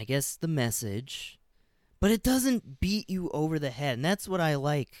and I guess the message. But it doesn't beat you over the head, and that's what I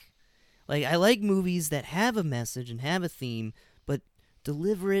like. Like, I like movies that have a message and have a theme, but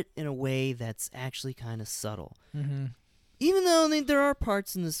deliver it in a way that's actually kind of subtle. Mm-hmm. Even though there are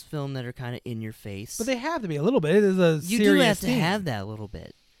parts in this film that are kind of in your face. But they have to be a little bit. It is a serious You do have to theme. have that a little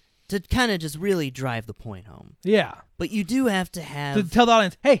bit. To kind of just really drive the point home. Yeah. But you do have to have... To tell the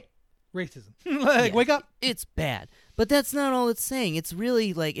audience, hey, racism. Like, wake up. It's bad. But that's not all it's saying. It's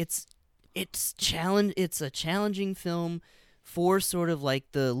really like it's a challenging film for sort of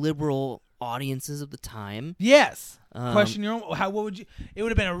like the liberal audiences of the time. Yes. Question your own. What would you? It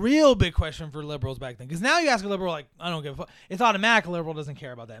would have been a real big question for liberals back then. Because now you ask a liberal, like, I don't give a fuck. It's automatic. A liberal doesn't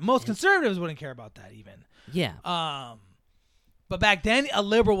care about that. Most conservatives wouldn't care about that even. Yeah. But back then, a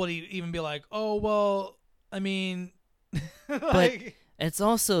liberal would even be like, oh, well, I mean. But it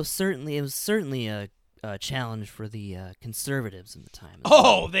was certainly a challenge for the conservatives in the time.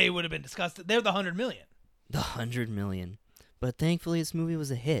 Oh, they would have been disgusted. They're the 100 million. The 100 million. But thankfully, this movie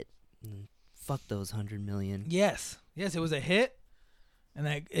was a hit. Fuck those 100 million. Yes, it was a hit,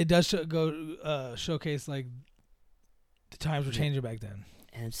 and it does showcase like the times were changing back then.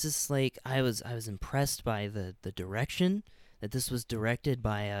 And it's just like I was impressed by the direction, that this was directed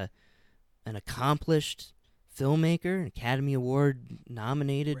by an accomplished filmmaker, an Academy Award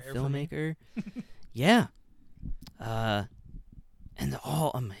nominated filmmaker. Yeah. And the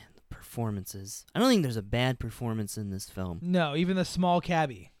performances. I don't think there's a bad performance in this film. No, even the small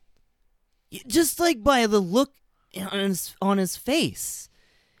cabbie. Just like by the look on his face.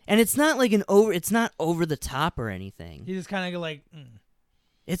 And it's not like it's not over the top or anything. He just kind of like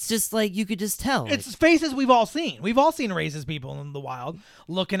It's just like you could just tell. It's faces we've all seen. We've all seen racist people in the wild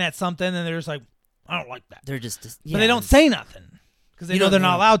looking at something and they're just like, I don't like that. They're just but they don't say nothing because they know they're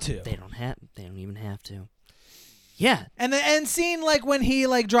not allowed to. They don't even have to. Yeah. And seeing like when he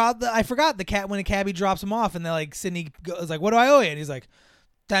like dropped I forgot the cat when a cabbie drops him off and they're like Sidney goes like, what do I owe you? And he's like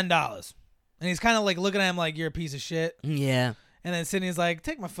 $10. And he's kind of like looking at him like you're a piece of shit. Yeah. And then Sidney's like,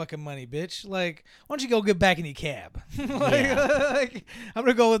 take my fucking money, bitch. Like, why don't you go get back in your cab? like, I'm going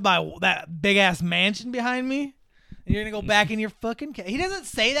to go with that big-ass mansion behind me. And you're going to go back in your fucking cab. He doesn't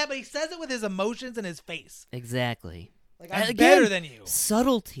say that, but he says it with his emotions and his face. Exactly. Like, I'm better than you.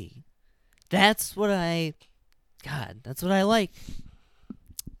 Subtlety. That's what I like.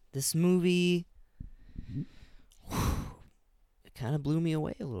 This movie, it kind of blew me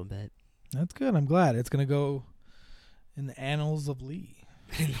away a little bit. That's good. I'm glad. It's going to go in the annals of Lee.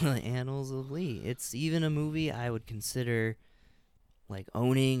 In the annals of Lee. It's even a movie I would consider like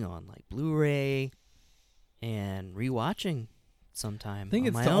owning on like Blu-ray and rewatching sometime. I think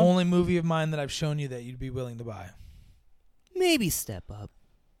it's the only movie of mine that I've shown you that you'd be willing to buy. Maybe Step Up.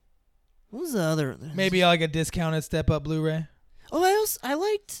 What was the other? Maybe like a discounted Step Up Blu-ray. Oh, I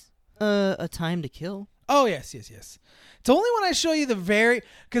liked A Time to Kill. Oh, yes. It's only when I show you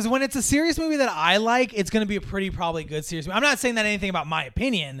because when it's a serious movie that I like, it's going to be a probably good serious movie. I'm not saying that anything about my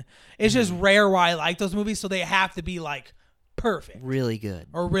opinion. It's just rare where I like those movies, so they have to be like perfect. Really good.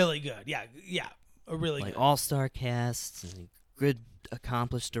 Or really good. Yeah. A really like good. all-star cast, good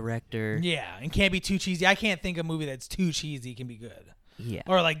accomplished director. Yeah, and can't be too cheesy. I can't think a movie that's too cheesy can be good. Yeah.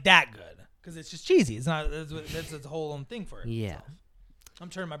 Or like that good. Because it's just cheesy. It's not. That's a whole own thing for it. Yeah. So. I'm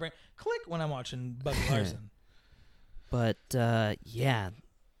turning my brain. Click when I'm watching Buggy Larson. But, yeah,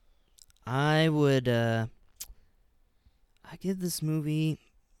 I would, I give this movie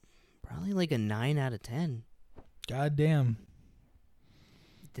probably like a 9 out of 10. God damn.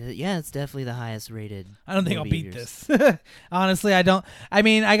 Yeah, it's definitely the highest rated. I don't think I'll beat this. Honestly, I don't. I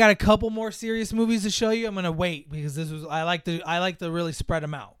mean, I got a couple more serious movies to show you. I'm gonna wait because I like to really spread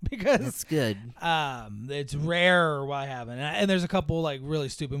them out because it's good. It's rare what I haven't, and there's a couple like really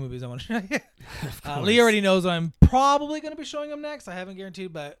stupid movies I want to show you. Lee already knows I'm probably gonna be showing him next. I haven't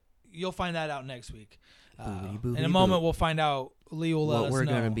guaranteed, but you'll find that out next week. In a moment, we'll find out. Lee will let us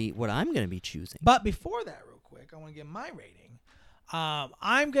know what I'm gonna be choosing. But before that, real quick, I want to get my rating.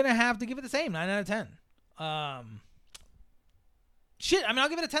 I'm going to have to give it the same, 9 out of 10. I'll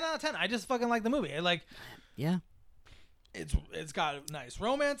give it a 10 out of 10. I just fucking like the movie. Yeah. It's got a nice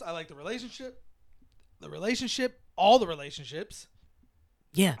romance. I like the relationship. All the relationships.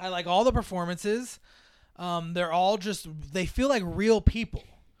 Yeah. I like all the performances. They're all they feel like real people.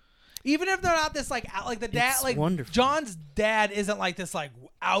 Even if they're not this like the dad, it's like wonderful. John's dad isn't like this like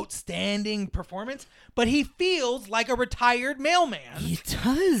outstanding performance, but he feels like a retired mailman. He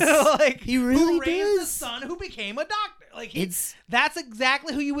does. Like he really who raised does. the son who became a doctor. Like It's that's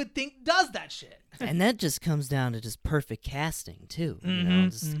exactly who you would think does that shit. And that just comes down to just perfect casting too.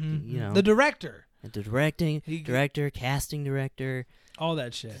 You know, the director, director, casting director, all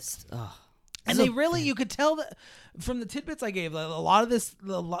that shit. Just, and they really, you could tell that from the tidbits I gave, a lot of this,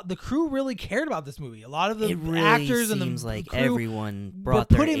 the crew really cared about this movie. A lot of the actors and the crew everyone were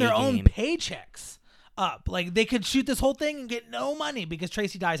putting their own paychecks up. Like they could shoot this whole thing and get no money because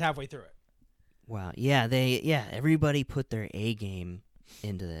Tracy dies halfway through it. Wow. Yeah. Everybody put their A game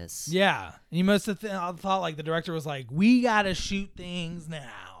into this. Yeah. And you must have thought like the director was like, we got to shoot things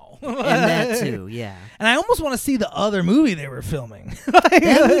now. now. And that too, yeah. And I almost want to see the other movie they were filming.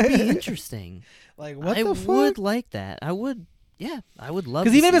 That would be interesting. Like, what the fuck? I would like that. I would love.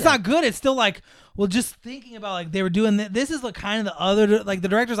 Because even if it's that. not good, it's still like, well, just thinking about like they were doing this is like kind of the other, like the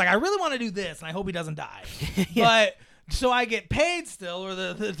director's like, I really want to do this, and I hope he doesn't die. Yeah. But so I get paid still, or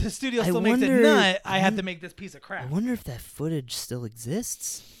the studio still makes it nut. I have to make this piece of crap. I wonder if that footage still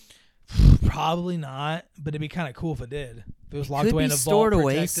exists. Probably not, but it'd be kind of cool if it did. If it was locked Could away be in a vault, stored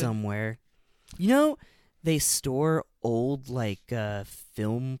away protected. somewhere. You know, they store old like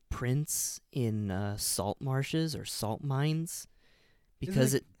film prints in salt marshes or salt mines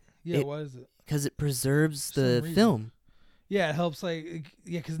because what is it? Because it preserves For some the reason. film. Yeah, it helps.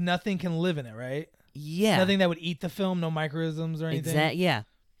 Because nothing can live in it, right? Yeah, Nothing that would eat the film, no microisms or anything. Yeah,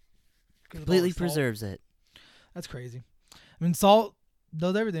 'Cause of all completely the salt. preserves it. That's crazy. I mean, salt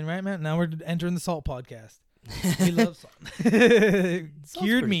does everything, right, man? Now we're entering the salt podcast. We love salt.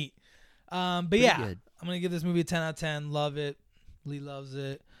 Cured meat. But yeah, good. I'm going to give this movie a 10 out of 10. Love it. Lee loves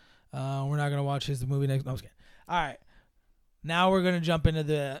it. We're not going to watch his movie next. No, I'm just kidding. All right. Now we're going to jump into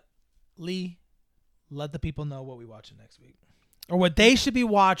the Lee. Let the people know what we watching next week, or what they should be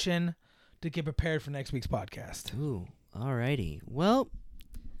watching to get prepared for next week's podcast. Ooh, alrighty. Well,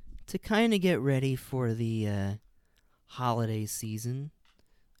 to kind of get ready for the holiday season,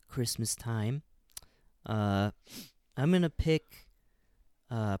 Christmas time, I'm going to pick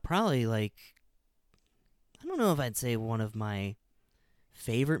probably like, I don't know if I'd say one of my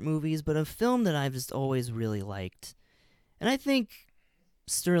favorite movies, but a film that I've just always really liked. And I think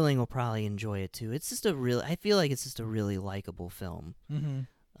Sterling will probably enjoy it too. It's just I feel like it's just a really likable film.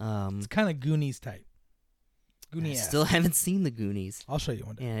 Mm-hmm. It's kind of Goonies type. I still haven't seen the Goonies. I'll show you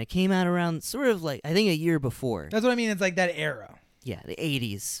one day. Yeah, it came out around sort of like, I think a year before. That's what I mean. It's like that era. Yeah, the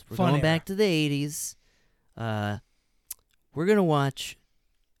 80s. We're Fun going era. back to the 80s. We're going to watch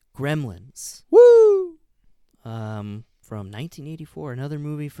Gremlins. Woo! From 1984. Another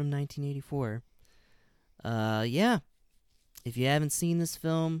movie from 1984. Yeah. If you haven't seen this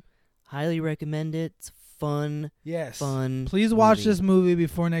film, highly recommend it. It's fun. Yes. Fun. Please watch movie. this movie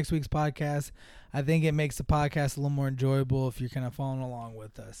before next week's podcast. I think it makes the podcast a little more enjoyable if you're kind of following along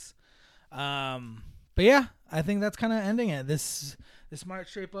with us. But yeah, I think that's kind of ending it. This might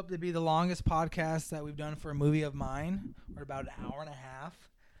shape up to be the longest podcast that we've done for a movie of mine. We're about an hour and a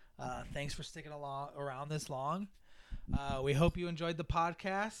half. Thanks for sticking around this long. We hope you enjoyed the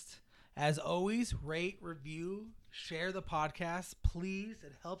podcast. As always, rate, review, share the podcast, please.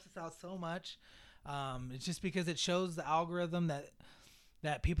 It helps us out so much. It's just because it shows the algorithm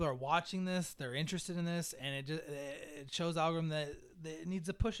that people are watching this, they're interested in this, and it shows the algorithm that it needs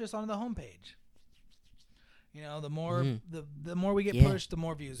to push us onto the homepage. You know, the more the more we get pushed, the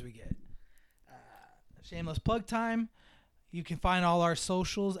more views we get. Shameless plug time. You can find all our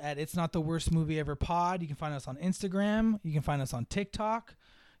socials at It's Not the Worst Movie Ever Pod. You can find us on Instagram. You can find us on TikTok.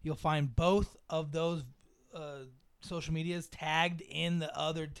 You'll find both of those social medias tagged in the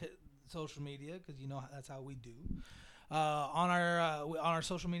other social media, because you know that's how we do. On our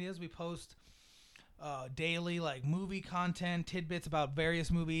social medias, we post daily like movie content, tidbits about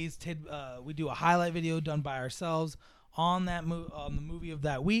various movies. We do a highlight video done by ourselves on that on the movie of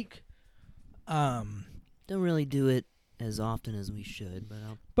that week. Don't really do it as often as we should,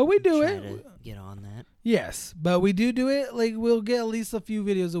 but we do try it. to get on that. Yes, but we do it. Like, we'll get at least a few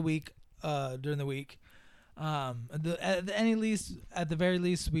videos a week during the week. At the very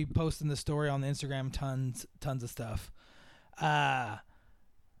least, we post in the story on the Instagram tons of stuff.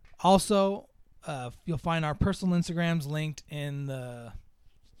 Also, you'll find our personal Instagrams linked in the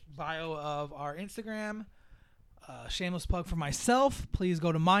bio of our Instagram. Shameless plug for myself. Please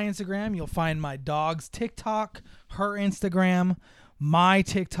go to my Instagram. You'll find my dog's TikTok, her Instagram, my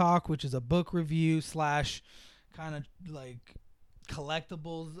TikTok, which is a book review / kind of like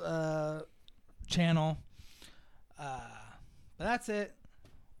collectibles channel. But that's it.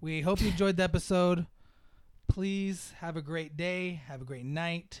 We hope you enjoyed the episode. Please have a great day. Have a great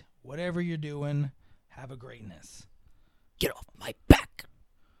night. Whatever you're doing, have a greatness. Get off my back,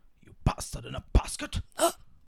 You bastard in a basket.